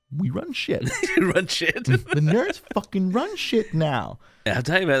we run shit. Run shit. The nerds fucking run shit now. I'll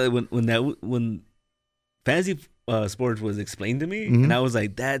tell you about it when fantasy sports was explained to me, and I was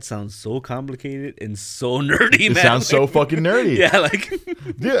like, that sounds so complicated and so nerdy. It man. sounds so fucking nerdy. Yeah, like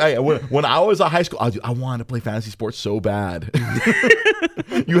dude, when I was in high school, I wanted to play fantasy sports so bad.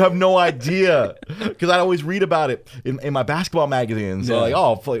 You have no idea, because I'd always read about it in my basketball magazines. So like,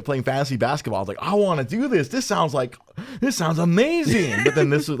 oh, playing fantasy basketball. I was like, I want to do this. This sounds amazing. But then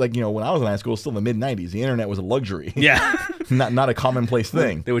this was like, when I was in high school, still in the mid '90s, the internet was a luxury. yeah, not a commonplace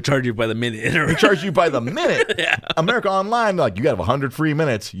thing. they would charge you by the minute. They charge you by the minute. Yeah. America Online, like, you got 100 free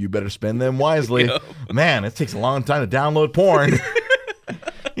minutes. You better spend them wisely. Yep. Man, it takes a long time to download porn.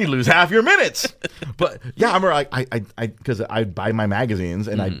 You lose half your minutes. But yeah, I remember because I'd buy my magazines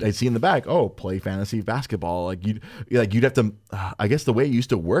and I'd see in the back, oh, play fantasy basketball. Like you'd have to. I guess the way it used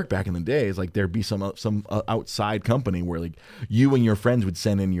to work back in the day is like there'd be some outside company where like you and your friends would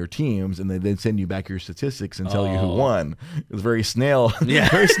send in your teams and they'd send you back your statistics and tell you who won. It was very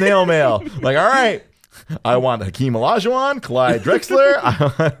very snail mail. Like, all right. I want Hakeem Olajuwon, Clyde Drexler.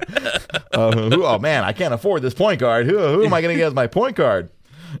 Oh man, I can't afford this point guard. Who am I going to get as my point guard?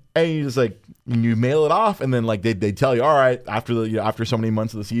 And you just like you mail it off, and then like they tell you, all right, after so many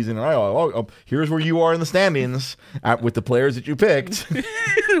months of the season, all right, here's where you are in the standings with the players that you picked.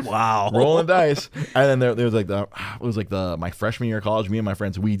 Wow, rolling dice. And then there was like my freshman year of college. Me and my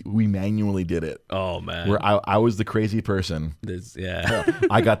friends, we manually did it. Oh man, where I was the crazy person.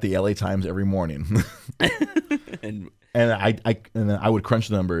 I got the LA Times every morning. And I would crunch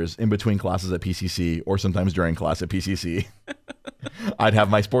the numbers in between classes at PCC or sometimes during class at PCC. I'd have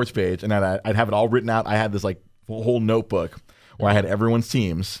my sports page and I'd have it all written out. I had this like whole notebook where I had everyone's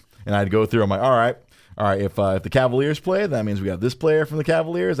teams, and I'd go through. I'm like, all right. If the Cavaliers play, that means we got this player from the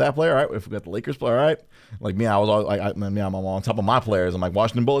Cavaliers, that player. All right. If we got the Lakers play, all right. Like me, I was all like, I'm on top of my players. I'm like,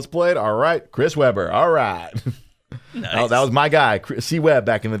 Washington Bullets played, all right. Chris Webber, all right. Nice. That was my guy, C. Webb,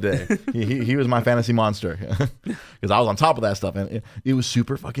 back in the day. He was my fantasy monster because I was on top of that stuff, and it was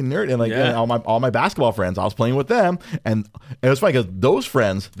super fucking nerd. And like all my basketball friends, I was playing with them, and it was funny because those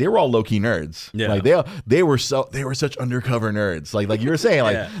friends, they were all low key nerds. Yeah, like they were such undercover nerds. Like you were saying,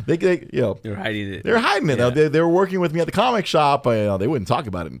 like they they're hiding it. They're hiding it. Yeah. They were working with me at the comic shop. They wouldn't talk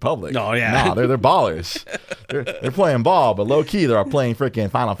about it in public. Oh yeah, no, they're ballers. they're playing ball, but low key they're all playing freaking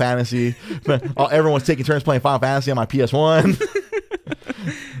Final Fantasy. Everyone's taking turns playing Final Fantasy on my PS1.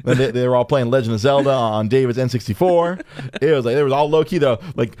 They were all playing Legend of Zelda on David's N64. It was like they were all low key though,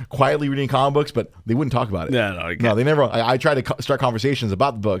 like quietly reading comic books, but they wouldn't talk about it. No, they never. I tried to start conversations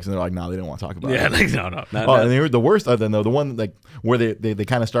about the books, and they're like, no, they didn't want to talk about it. Yeah, like no. And they were the worst. Other than the one like where they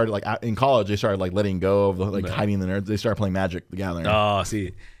kind of started like in college, they started like letting go of like hiding the nerds. They started playing Magic the Gathering. Oh,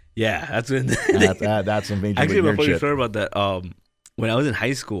 see, yeah, that's when that's some major. Actually, nerd a funny shit. story about that. When I was in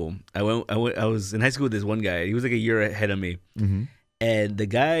high school, I was in high school with this one guy. He was like a year ahead of me. Mm-hmm. And the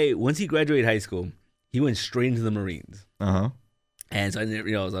guy, once he graduated high school, he went straight into the Marines. And so I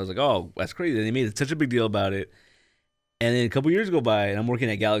was like, oh, that's crazy. And they made such a big deal about it. And then a couple years go by, and I'm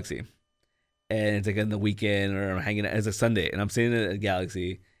working at Galaxy, and it's like on the weekend or I'm hanging out. It's a Sunday, and I'm sitting at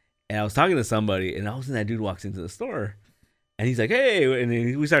Galaxy, and I was talking to somebody, and all of a sudden that dude walks into the store, and he's like, hey, and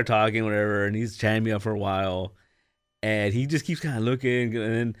then we start talking, whatever, and he's chatting me up for a while, and he just keeps kind of looking,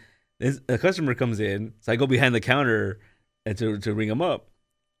 and then a customer comes in, so I go behind the counter and to ring him up.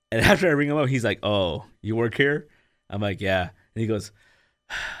 And after I ring him up, he's like, oh, you work here? I'm like, yeah. And he goes,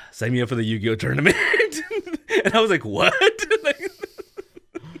 sign me up for the Yu-Gi-Oh tournament. And I was like, what?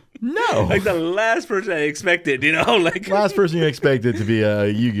 No. Like the last person I expected, like last person you expected to be a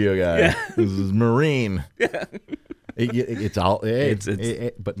Yu-Gi-Oh guy. Yeah. This is Marine. Yeah. It's all,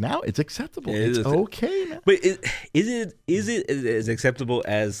 but now it's acceptable. It's okay now. But is it as acceptable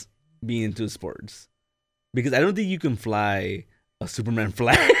as being into sports? Because I don't think you can fly a Superman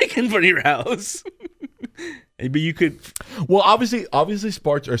flag in front of your house. But you could. Well, obviously,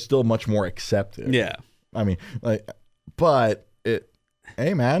 sports are still much more accepted. Yeah. I mean, but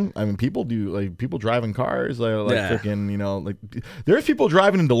Hey man, I mean, people do like people driving cars, like Yeah. freaking, you know, like there's people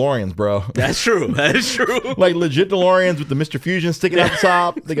driving in DeLoreans, bro. That's true. That's true. Like legit DeLoreans with the Mr. Fusion sticking out the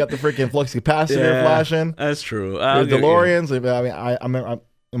top. They got the freaking flux capacitor flashing. That's true. There's DeLoreans. I mean, I remember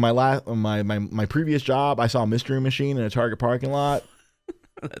in my previous job, I saw a mystery machine in a Target parking lot.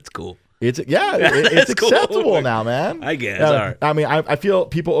 That's cool. It's it's That's cool. acceptable now, man. I guess. All right. I mean, I feel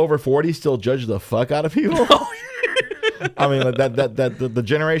people over 40 still judge the fuck out of people. I mean, like the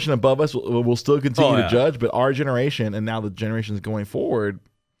generation above us will still continue to judge, but our generation and now the generations going forward,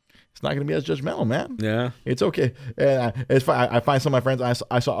 it's not going to be as judgmental, man. Yeah. It's okay. It's fine. I find some of my friends.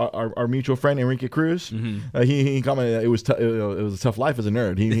 I saw our mutual friend Enrique Cruz. He commented it was it was a tough life as a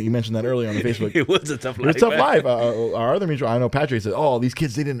nerd. He mentioned that earlier on the Facebook. It was a tough life. It was a tough life. Our other mutual, I know Patrick said, "Oh, these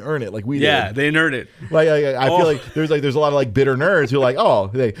kids they didn't earn it like we did." Yeah, they nerded it. Like I feel like there's a lot of like bitter nerds who are like, oh,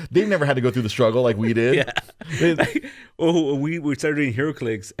 they never had to go through the struggle like we did. Yeah. We started doing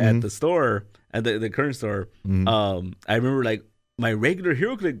HeroClix at the store, at the current store. I remember like my regular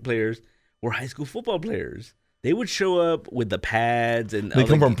HeroClix players were high school football players. They would show up with the pads and they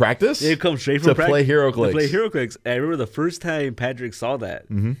come from practice. They come straight from to play HeroClix. To play HeroClix. I remember the first time Patrick saw that,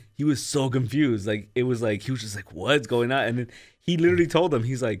 he was so confused. Like it was like he was just like, "What's going on?" And then he literally told them,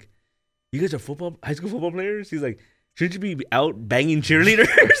 he's like, "You guys are high school football players?" He's like, "Shouldn't you be out banging cheerleaders?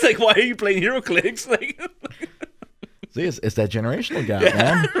 Like, why are you playing HeroClix?" Like. See, it's that generational gap,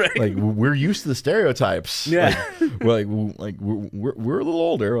 man. Right. Like we're used to the stereotypes. Yeah, we're we're a little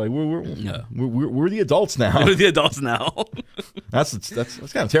older. Like we're the adults now. We're the adults now. That's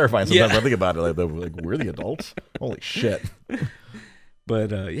kind of terrifying sometimes when I think about it. Like we're the adults. Holy shit!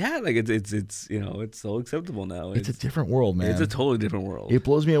 But like it's you know it's so acceptable now. It's a different world, man. It's a totally different world. It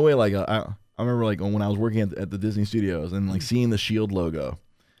blows me away. Like I remember like when I was working at the Disney Studios and like seeing the Shield logo.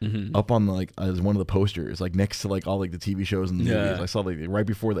 Up on the, like as one of the posters, like next to like all like the TV shows and the movies. I saw like right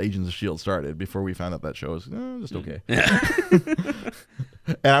before the Agents of S.H.I.E.L.D. started, before we found out that show was just okay. And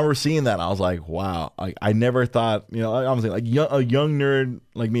I remember seeing that, and I was like, wow. I never thought, you know, I was like a young nerd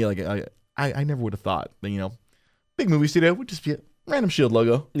like me, like I never would have thought that, you know, big movie studio would just be a random Shield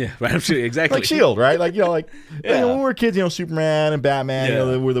logo. Yeah, random Shield, exactly. Like Shield, right? Like, you know, like you know, when we were kids, you know, Superman and Batman, you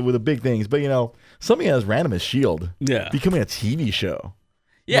know, were the big things. But you know, something as random as Shield, becoming a TV show.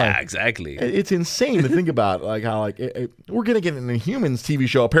 Yeah, like, exactly. It's insane to think about, like how like we're gonna get an Inhumans TV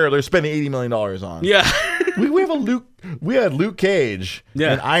show. Apparently, they're spending $80 million on. Yeah, we have we had Luke Cage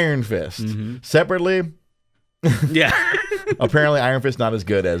and Iron Fist separately. Yeah, apparently Iron Fist not as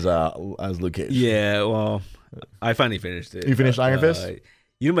good as Luke Cage. Yeah, well, I finally finished it. You finished Iron Fist?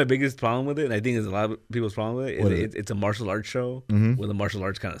 You know my biggest problem with it, and I think it's a lot of people's problem with it, is it's a martial arts show where the martial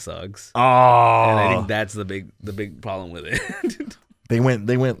arts kind of sucks. Oh, and I think that's the big problem with it. They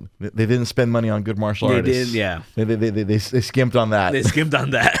didn't spend money on good martial artists. They skimped on that. They skimped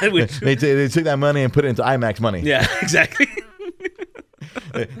on that. Which... they took that money and put it into IMAX money. Yeah, exactly.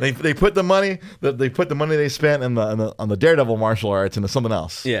 they put the money they spent on the Daredevil martial arts into something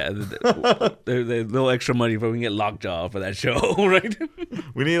else. Yeah, they're a little extra money for we can get Lockjaw for that show, right?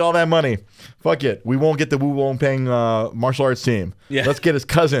 We need all that money. Fuck it. We won't get the Wu Wong Peng martial arts team. Yeah. Let's get his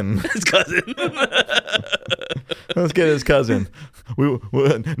cousin. Let's get his cousin. We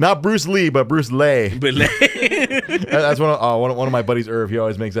not Bruce Lee, but Bruce Lei. That's one of my buddies, Irv. He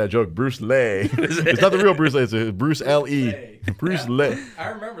always makes that joke. Bruce Lei. It's not the real Bruce Lee. It's Bruce L.E. Bruce Lei. I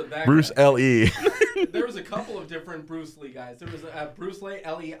remember that. Bruce L.E. There was a couple of different Bruce Lee guys. There was Bruce Lee,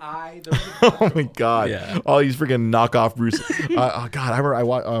 L.E.I. Oh my God! All these freaking knockoff Bruce. God, I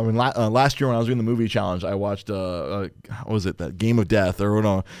remember last year when I was doing the movie challenge, I watched what was it, that Game of Death or it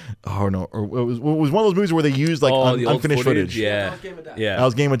was one of those movies where they used like unfinished footage. Yeah. That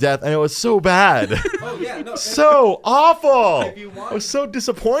was Game of Death, and it was so bad. Oh yeah, no, so awful. I was so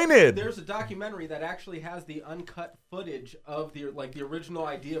disappointed. There's a documentary that actually has the uncut footage of the original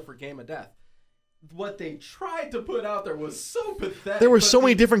idea for Game of Death. What they tried to put out there was so pathetic. There were so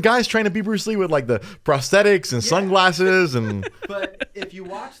many different guys trying to be Bruce Lee with like the prosthetics and sunglasses and. But if you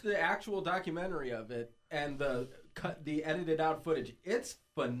watch the actual documentary of it and the edited out footage, it's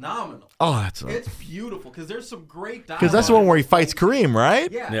phenomenal. Oh, it's beautiful because there's some great dialogue. Because that's the one where he fights Kareem,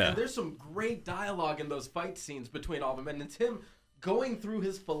 right? Yeah, and there's some great dialogue in those fight scenes between all of them, and it's him going through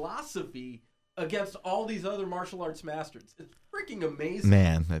his philosophy against all these other martial arts masters. It's freaking amazing.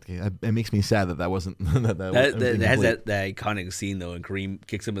 Man, it makes me sad that wasn't that has that iconic scene though, and Kareem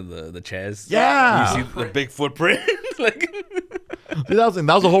kicks him in the chest. Yeah, you see the big footprint. Like that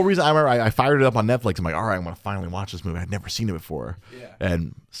was the whole reason I remember I fired it up on Netflix. I'm like, all right, I'm gonna finally watch this movie. I'd never seen it before. Yeah.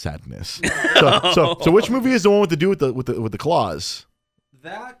 And sadness. So which movie is the one with the dude with the claws?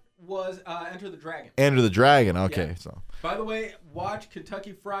 That was Enter the Dragon. Enter the Dragon. Okay, Yeah. so By the way, watch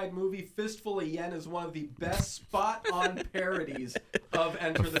Kentucky Fried Movie. Fistful of Yen is one of the best spot-on parodies of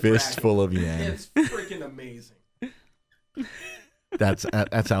Enter the Dragon. Fistful of Yen. It's freaking amazing.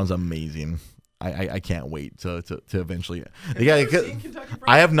 That sounds amazing. I can't wait to eventually. Have you ever seen Kentucky Fried?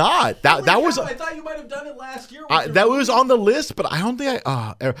 I have not. That Holy was cow, I thought you might have done it last year. with your that was movie. on the list, but I don't think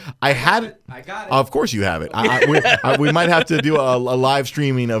I had it. I got it. Of course you have it. We might have to do a live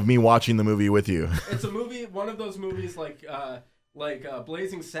streaming of me watching the movie with you. It's a movie, one of those movies like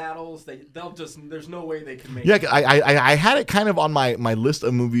Blazing Saddles. They'll just, there's no way they can make Yeah, it. I had it kind of on my list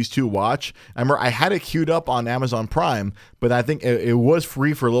of movies to watch. I remember I had it queued up on Amazon Prime, but I think it was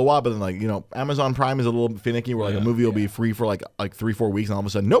free for a little while. But then, Amazon Prime is a little bit finicky, where a movie will be free for like 3-4 weeks, and all of a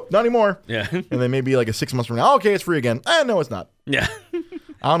sudden, nope, not anymore. Yeah. And then maybe like 6 months from now, okay, it's free again. No, it's not. Yeah.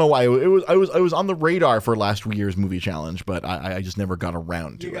 I don't know why. I was on the radar for last year's movie challenge, but I just never got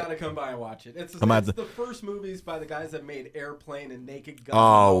around to You it. gotta come by and watch it. It's gonna have the first movies by the guys that made Airplane and Naked Gun. and Oh,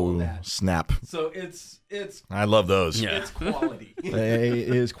 all of that. snap. So it's I love those. Yeah. it's quality. It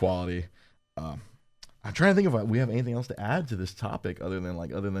is quality. I'm trying to think if we have anything else to add to this topic other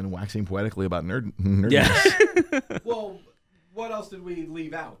than waxing poetically about nerdiness. Yeah. Well, what else did we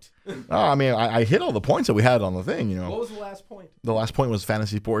leave out? I mean, I hit all the points that we had on the thing. What was the last point? The last point was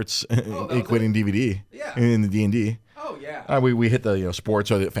fantasy sports that was equating DVD. Yeah. In the D&D. Oh yeah. We hit the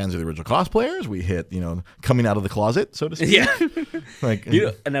sports or the fans of the original cosplayers. We hit coming out of the closet, so to speak. Yeah. Like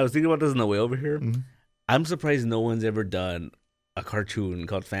And I was thinking about this on the way over here. Mhm. I'm surprised no one's ever done a cartoon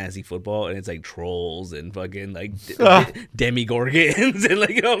called Fantasy Football, and it's like trolls and fucking like demigorgons and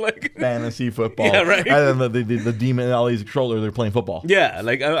like fantasy football. Yeah, right. And then the demon and all these controller, they're playing football. yeah,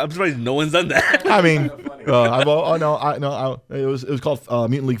 like I'm surprised no one's done that. I mean, Kinda funny. it was called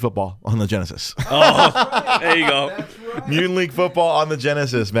Mutant League Football on the Genesis. Oh, there you go. That's right. Mutant League Football on the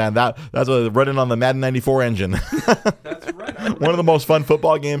Genesis, man. That's what running on the Madden 94 engine. That's right. One of the most fun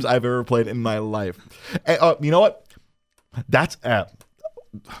football games I've ever played in my life. And, you know what? That's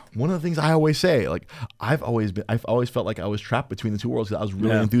one of the things I always say. Like I've always felt like I was trapped between the two worlds, because I was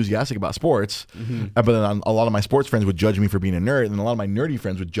really Yeah. enthusiastic about sports, but then a lot of my sports friends would judge me for being a nerd, and a lot of my nerdy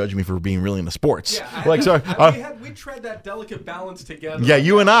friends would judge me for being really into sports. Yeah, we tread that delicate balance together. Yeah,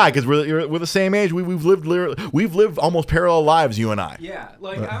 you and I, because we're the same age. We've lived almost parallel lives. You and I. Yeah,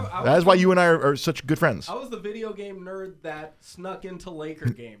 like That is why you and I are such good friends. I was the video game nerd that snuck into Laker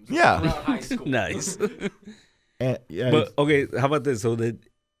games. Yeah. throughout high school. Nice. And, yeah, But okay, how about this? So that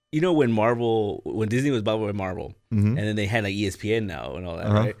when Disney was bought by Marvel, Mhm. and then they had like ESPN now and all that,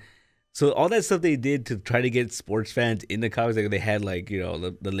 Uh-huh. right? So all that stuff they did to try to get sports fans in the comics, like they had like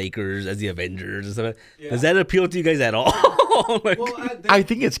the Lakers as the Avengers and stuff. Yeah. Does that appeal to you guys at all? Like, Well, I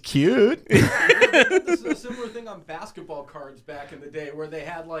think it's cute. this is a similar thing on basketball cards back in the day, where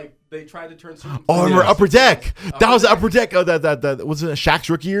they tried to turn certain. Oh, I remember Yeah. Upper Deck. That was the Upper Upper Deck. Oh, that was it. A Shaq's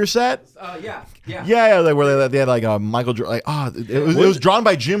rookie year set. Yeah. Yeah, like where they had like Michael Jordan. Like, it was drawn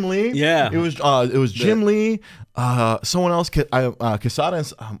by Jim Lee. Yeah. it was Jim Lee. Someone else. Quesada.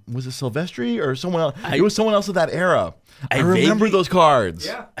 Was it Silvestri or someone else? It was someone else of that era. I remember vaguely- those cards.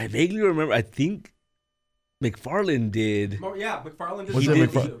 Yeah. I vaguely remember. I think McFarlane did. Yeah, McFarlane did. Was the it same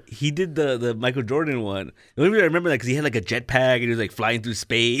McFar- too. He did the Michael Jordan one. The only reason I remember that because he had like a jetpack and he was like flying through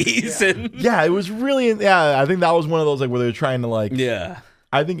space Yeah. and Yeah, it was really. Yeah, I think that was one of those like where they were trying to like. yeah.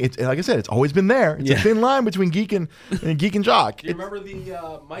 I think it's like I said, it's always been there. It's a Yeah. thin line between geek and jock. Do you remember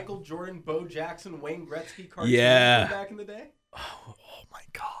the Michael Jordan, Bo Jackson, Wayne Gretzky cartoon Yeah. back in the day? Oh my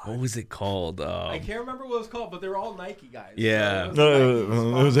god. What was it called? I can't remember what it was called, but they were all Nike guys. Yeah. So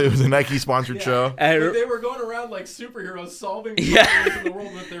No, Nike it was a Nike sponsored Yeah. show. I But they were going around like superheroes solving Yeah. problems in the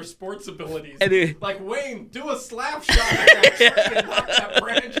world with their sports abilities. And it- Like, Wayne, do a slap shot at that tree and knock that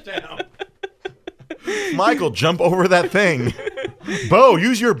branch down. Michael, jump over that thing. Bo,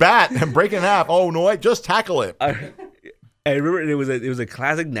 use your bat and break it in half. Oh no, just tackle it. I remember it was a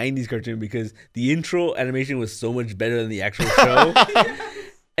classic '90s cartoon because the intro animation was so much better than the actual show.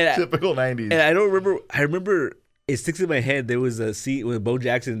 Typical 90s. And I don't remember. I remember it sticks in my head. There was a scene with Bo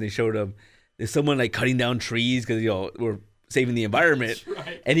Jackson. They showed him. There's someone like cutting down trees because we're saving the environment. That's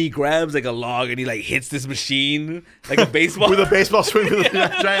right. And he grabs like a log and he like hits this machine like a baseball With a baseball swing with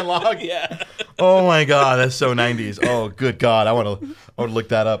a giant log. Yeah. Oh my god, that's so 90s. Oh good god, I want to look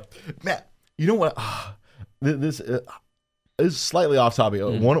that up. Man, you know what? This is slightly off topic.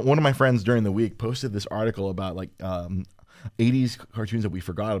 One of my friends during the week posted this article about like 80s cartoons that we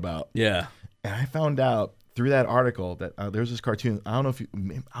forgot about. Yeah. And I found out through that article that there's this cartoon. I don't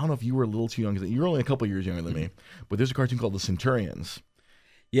know if you were a little too young because you're only a couple years younger than me. But there's a cartoon called The Centurions.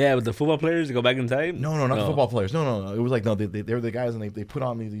 Yeah, with the football players to go back in time. No, not the football players. No. It was like, no, they were the guys and they put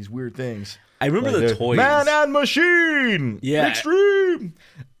on these weird things. I remember Like, the they're toys. Man and Machine. Yeah. Extreme.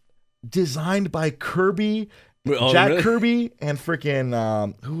 Designed by Kirby, Oh, Jack really? Kirby, and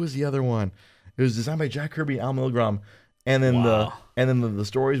freaking who was the other one? It was designed by Jack Kirby, Al Milgram, and then Wow. the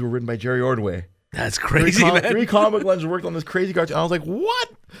stories were written by Jerry Ordway. That's crazy, man. Three comic legends worked on this crazy cartoon. I was like, what?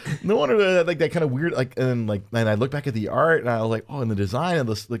 No wonder like that kind of weird and I look back at the art and I was like, oh, and the design and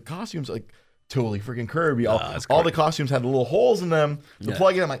the costumes like totally freaking Kirby. that's All the correct. costumes had little holes in them to Yeah.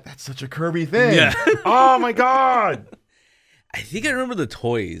 plug in. I'm like, that's such a Kirby thing. Yeah. Oh my god. I think I remember the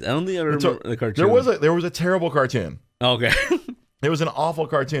toys. I don't think I remember the cartoon. There was a terrible cartoon. Okay. It was an awful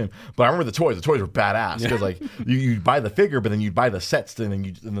cartoon, but I remember the toys. The toys were badass because like you buy the figure, but then you buy the sets, and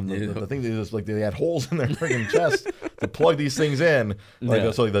then the thing is like they had holes in their freaking chest to plug these things in. Like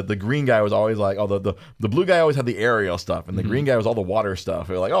Yeah. so, the green guy was always like, oh the blue guy always had the aerial stuff, and the green guy was all the water stuff.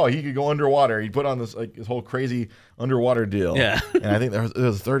 They were like, oh, he could go underwater. He put on this like this whole crazy underwater deal. Yeah. And I think there was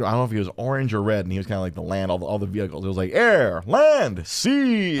a third. I don't know if he was orange or red, and he was kind of like the land, all the vehicles. It was like air, land,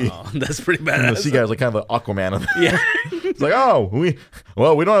 sea. Oh, that's pretty And the badass. sea guy was like kind of the Aquaman of Yeah. It's like, oh, we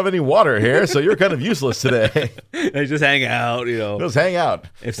don't have any water here, so you're kind of useless today. They just hang out, you know. Just hang out.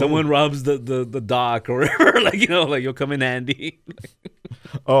 If someone robs the dock or whatever, like, you know, like you'll come in handy.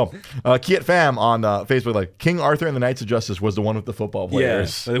 Oh, Kiet Fam on Facebook, like King Arthur and the Knights of Justice was the one with the football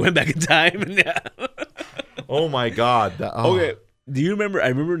players. Yeah. They went back in time and yeah. Oh my God. Okay. Do you remember? I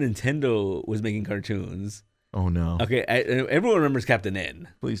remember Nintendo was making cartoons. Oh no. Okay. Everyone remembers Captain N,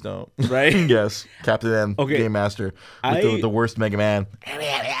 Please don't. right? Yes. Captain N, Okay. Game Master, with I- the worst Mega Man.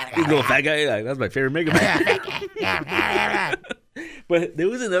 The little fat guy. Like, that's my favorite Mega Man. But there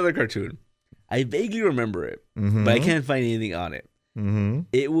was another cartoon. I vaguely remember it, but I can't find anything on it. Mm-hmm.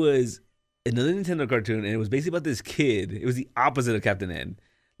 It was another Nintendo cartoon, and it was basically about this kid. It was the opposite of Captain N.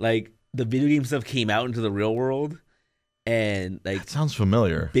 Like, the video game stuff came out into the real world, and like That sounds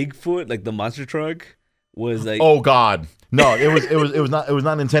familiar. Bigfoot, like the monster truck, was like, Oh God. No, it was not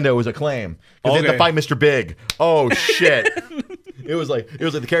Nintendo, it was Acclaim. Because they had to Okay. fight Mr. Big. Oh shit. It was like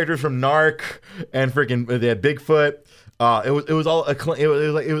the characters from Narc and freaking they had Bigfoot. It was all Acclaim.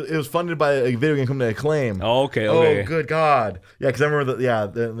 It was funded by a video game company, Acclaim. oh, okay, okay, Oh good God. Yeah, because I remember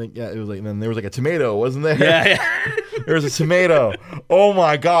it was like, and then there was like a tomato, wasn't there? yeah, yeah. There was a tomato. Oh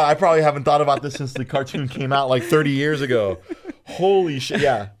my God. I probably haven't thought about this since the cartoon came out like 30 years ago. Holy shit.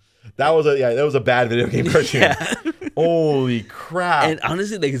 Yeah. That was a bad video game cartoon. Yeah. Holy crap. And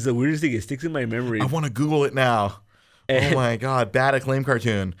honestly, like, it's the weirdest thing. It sticks in my memory. I want to Google it now. And- Oh my God. Bad Acclaim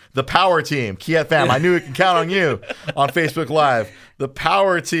cartoon. The Power Team. Kiet Fam. I knew it can count on you on Facebook Live. The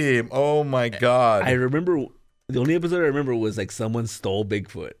Power Team. Oh my God. I remember the only episode I remember was like someone stole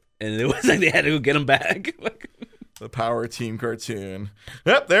Bigfoot, and it was like they had to go get him back. Like, The Power Team cartoon.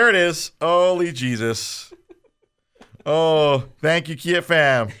 Yep, there it is. Holy Jesus. Oh, thank you, Kiet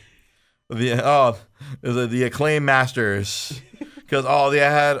Fam. The Acclaim Masters. Because they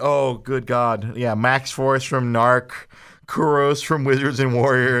had good God. Yeah, Max Force from Narc, Kuros from Wizards and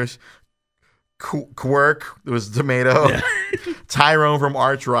Warriors, Quirk, it was Tomato, Tyrone from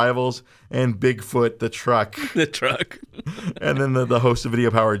Arch Rivals, and Bigfoot the Truck. the truck. And then the host of Video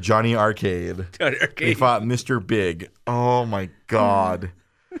Power, Johnny Arcade. They Okay. fought Mr. Big. Oh my God.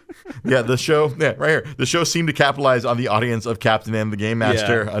 Yeah, the show, right here. The show seemed to capitalize on the audience of Captain N, the Game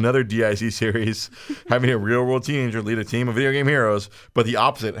Master, another DIC series, having a real world teenager lead a team of video game heroes, but the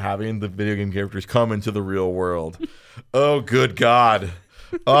opposite, having the video game characters come into the real world. Oh, good God.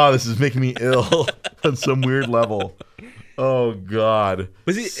 Oh, this is making me ill on some weird level. Oh, God.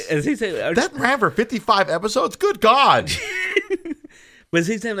 But see, at the same time, That ran for 55 episodes? Good God. but at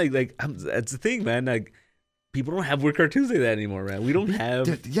the same time, that's the thing, man. Like, people don't have weird cartoons like that anymore, man. We don't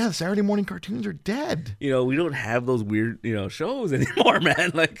have, Yeah, Saturday morning cartoons are dead. we don't have those weird, shows anymore,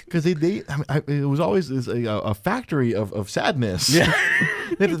 man. Like, Because it was always a factory of sadness. yeah,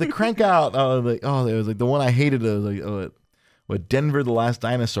 They had to crank out it was like the one I hated. It was like what Denver the Last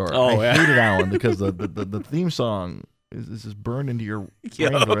Dinosaur. Oh, I yeah. hated that one because the theme song is just burned into your brain.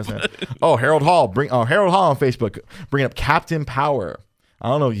 Yup. for the rest of it. Oh, Harold Hall Harold Hall on Facebook bringing up Captain Power. I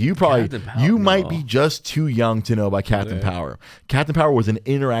don't know. You probably Captain Power, you might no. be just too young to know about Captain Okay. Power. Captain Power was an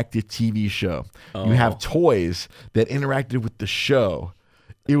interactive TV show. Oh. You have toys that interacted with the show.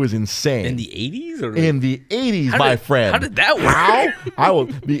 It was insane. in the 80s or In the 80s, How my did- friend. how did that work? How? I will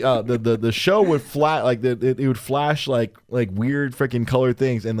the show would flash like it would flash like weird freaking colored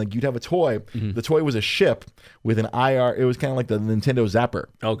things, and like you'd have a toy. Mm-hmm. The toy was a ship with an IR. It was kind of like the Nintendo Zapper.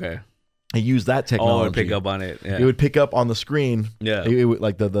 okay. They used that Oh, technology. and pick up on it. Yeah. It would pick up on the screen. Yeah. It would,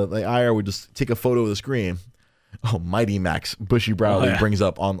 like the IR would just take a photo of the screen, Mighty Max Bushy Brow brings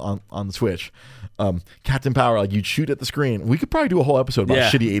up on the Switch. Captain Power, like you'd shoot at the screen. We could probably do a whole episode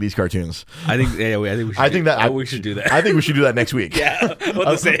about shitty 80s cartoons. I think we should do that. I think we should do that next week. Yeah, what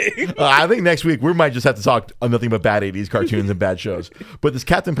to say? I think next week we might just have to talk nothing but bad 80s cartoons and bad shows. But this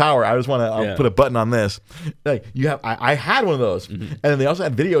Captain Power, I just want to put a button on this. Like I had one of those, and then they also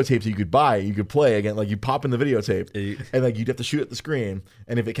had videotapes that you could buy, you could play again. Like you pop in the videotape, and like you'd have to shoot at the screen,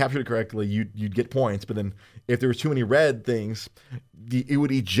 and if it captured it correctly, you'd get points. But then if there was too many red things, it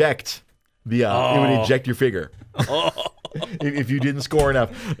would eject. It would eject your figure if you didn't score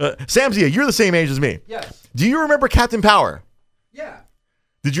enough. Samzia, you're the same age as me. Yes. Do you remember Captain Power? Yeah.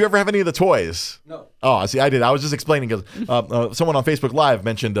 Did you ever have any of the toys? No. Oh, see, I did. I was just explaining because someone on Facebook Live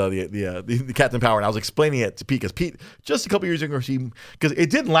mentioned the Captain Power, and I was explaining it to Pete because Pete just a couple years ago, because it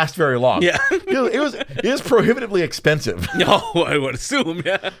didn't last very long. Yeah, it was prohibitively expensive. No, I would assume.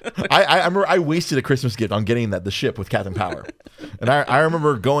 Yeah, I remember I wasted a Christmas gift on getting the ship with Captain Power, and I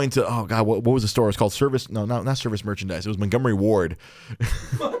remember going to what was the store? It was called Service. No, not Service Merchandise. It was Montgomery Ward.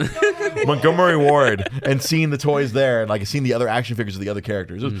 Montgomery Ward, and seeing the toys there, and like seeing the other action figures of the other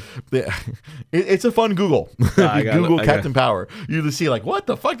characters. It's a fun Google. Google Captain Power. You just see like, what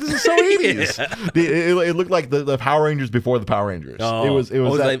the fuck? This is so 80s. It looked like the Power Rangers before the Power Rangers. Oh, it was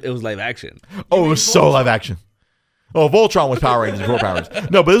live action. Oh, it was so live action. Oh, Voltron was Power Rangers before Power Rangers.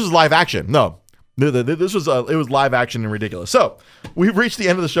 No, but this was live action. No. This was it was live action and ridiculous. So we've reached the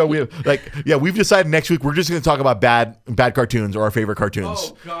end of the show. We've decided next week we're just going to talk about bad cartoons or our favorite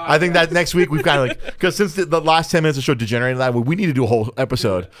cartoons. Oh, God, I think that next week we've kind of because since the last 10 minutes of the show degenerated that way, we need to do a whole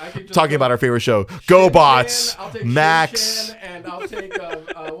episode talking about our favorite show. Go Bots, Max, and I'll take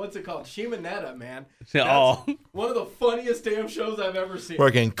what's it called, Shimonetta, man. Oh, one of the funniest damn shows I've ever seen.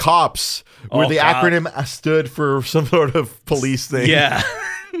 Working Cops, where the acronym stood for some sort of police thing. Yeah.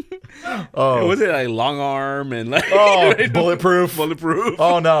 Oh, was it like Long Arm and like bulletproof?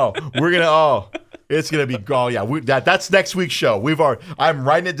 Oh no, it's gonna be that's next week's show. I'm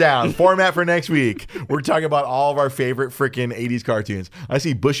writing it down. Format for next week. We're talking about all of our favorite freaking 80s cartoons. I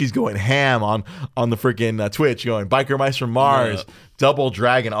see Bushy's going ham on the freaking Twitch, going Biker Mice from Mars, Double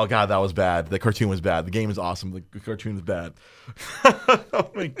Dragon. Oh god, that was bad. The cartoon was bad. The game is awesome. The cartoon is bad.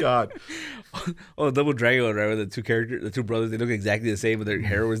 Oh my god. Oh, Double Dragon, right? The two brothers, they look exactly the same, but their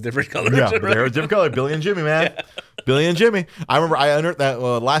hair was different colors. Yeah, their hair was different color. Billy and Jimmy, man. Yeah. Billy and Jimmy. I remember I unearthed that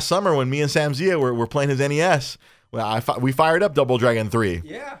last summer when me and Sam Zia were playing his NES. Well, we fired up Double Dragon 3.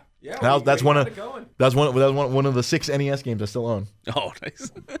 Yeah. That's one of the 6 NES games I still own. Oh,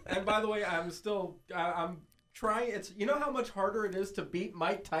 nice. And by the way, I'm trying. It's how much harder it is to beat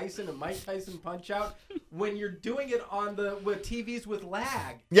Mike Tyson and Mike Tyson Punch-Out when you're doing it with TVs with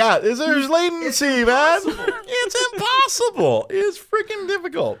lag. Yeah, there's latency, man. It's impossible. It's freaking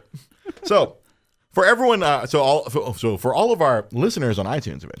difficult. So, for everyone, for all of our listeners on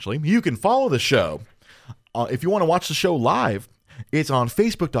iTunes, eventually, you can follow the show. If you want to watch the show live, it's on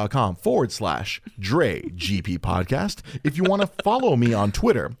Facebook.com/DreGP Podcast. If you want to follow me on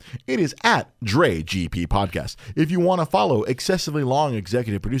Twitter, it is @DreGP Podcast. If you want to follow excessively long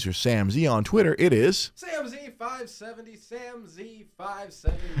executive producer Sam Z on Twitter, it is SamZ570,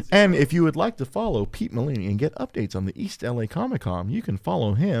 SamZ570. And if you would like to follow Pete Malini and get updates on the East LA Comic Con, you can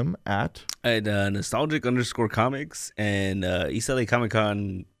follow him at nostalgic_comics and East LA Comic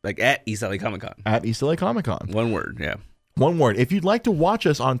Con, like at East LA Comic Con. At East LA Comic Con. One word, yeah. One word. If you'd like to watch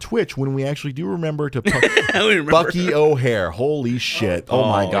us on Twitch when we actually do remember to Bucky O'Hare. Holy shit.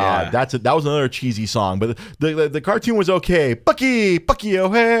 Oh my God. Yeah. That was another cheesy song, but the cartoon was okay. Bucky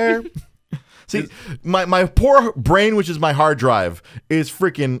O'Hare. See, my poor brain, which is my hard drive, is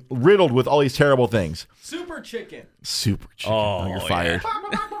freaking riddled with all these terrible things. Super Chicken. Oh, you're fired.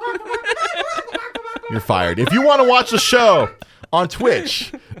 You're fired. If you want to watch the show on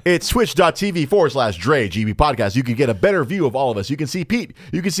Twitch, it's twitch.tv/DreGP Podcast. You can get a better view of all of us. You can see Pete.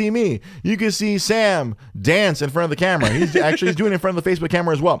 You can see me. You can see Sam dance in front of the camera. He's doing it in front of the Facebook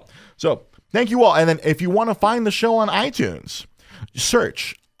camera as well. So thank you all. And then if you want to find the show on iTunes,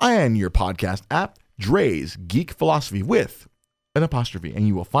 search in your podcast app Dre's Geek Philosophy with an apostrophe, and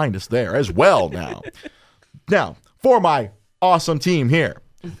you will find us there as well now. Now, for my awesome team here,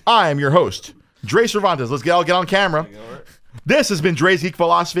 I am your host, Dre Cervantes. Let's get on camera. This has been Dre's Geek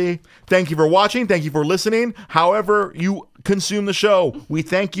Philosophy. Thank you for watching. Thank you for listening. However you consume the show, we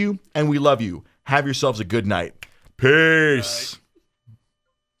thank you and we love you. Have yourselves a good night. Peace.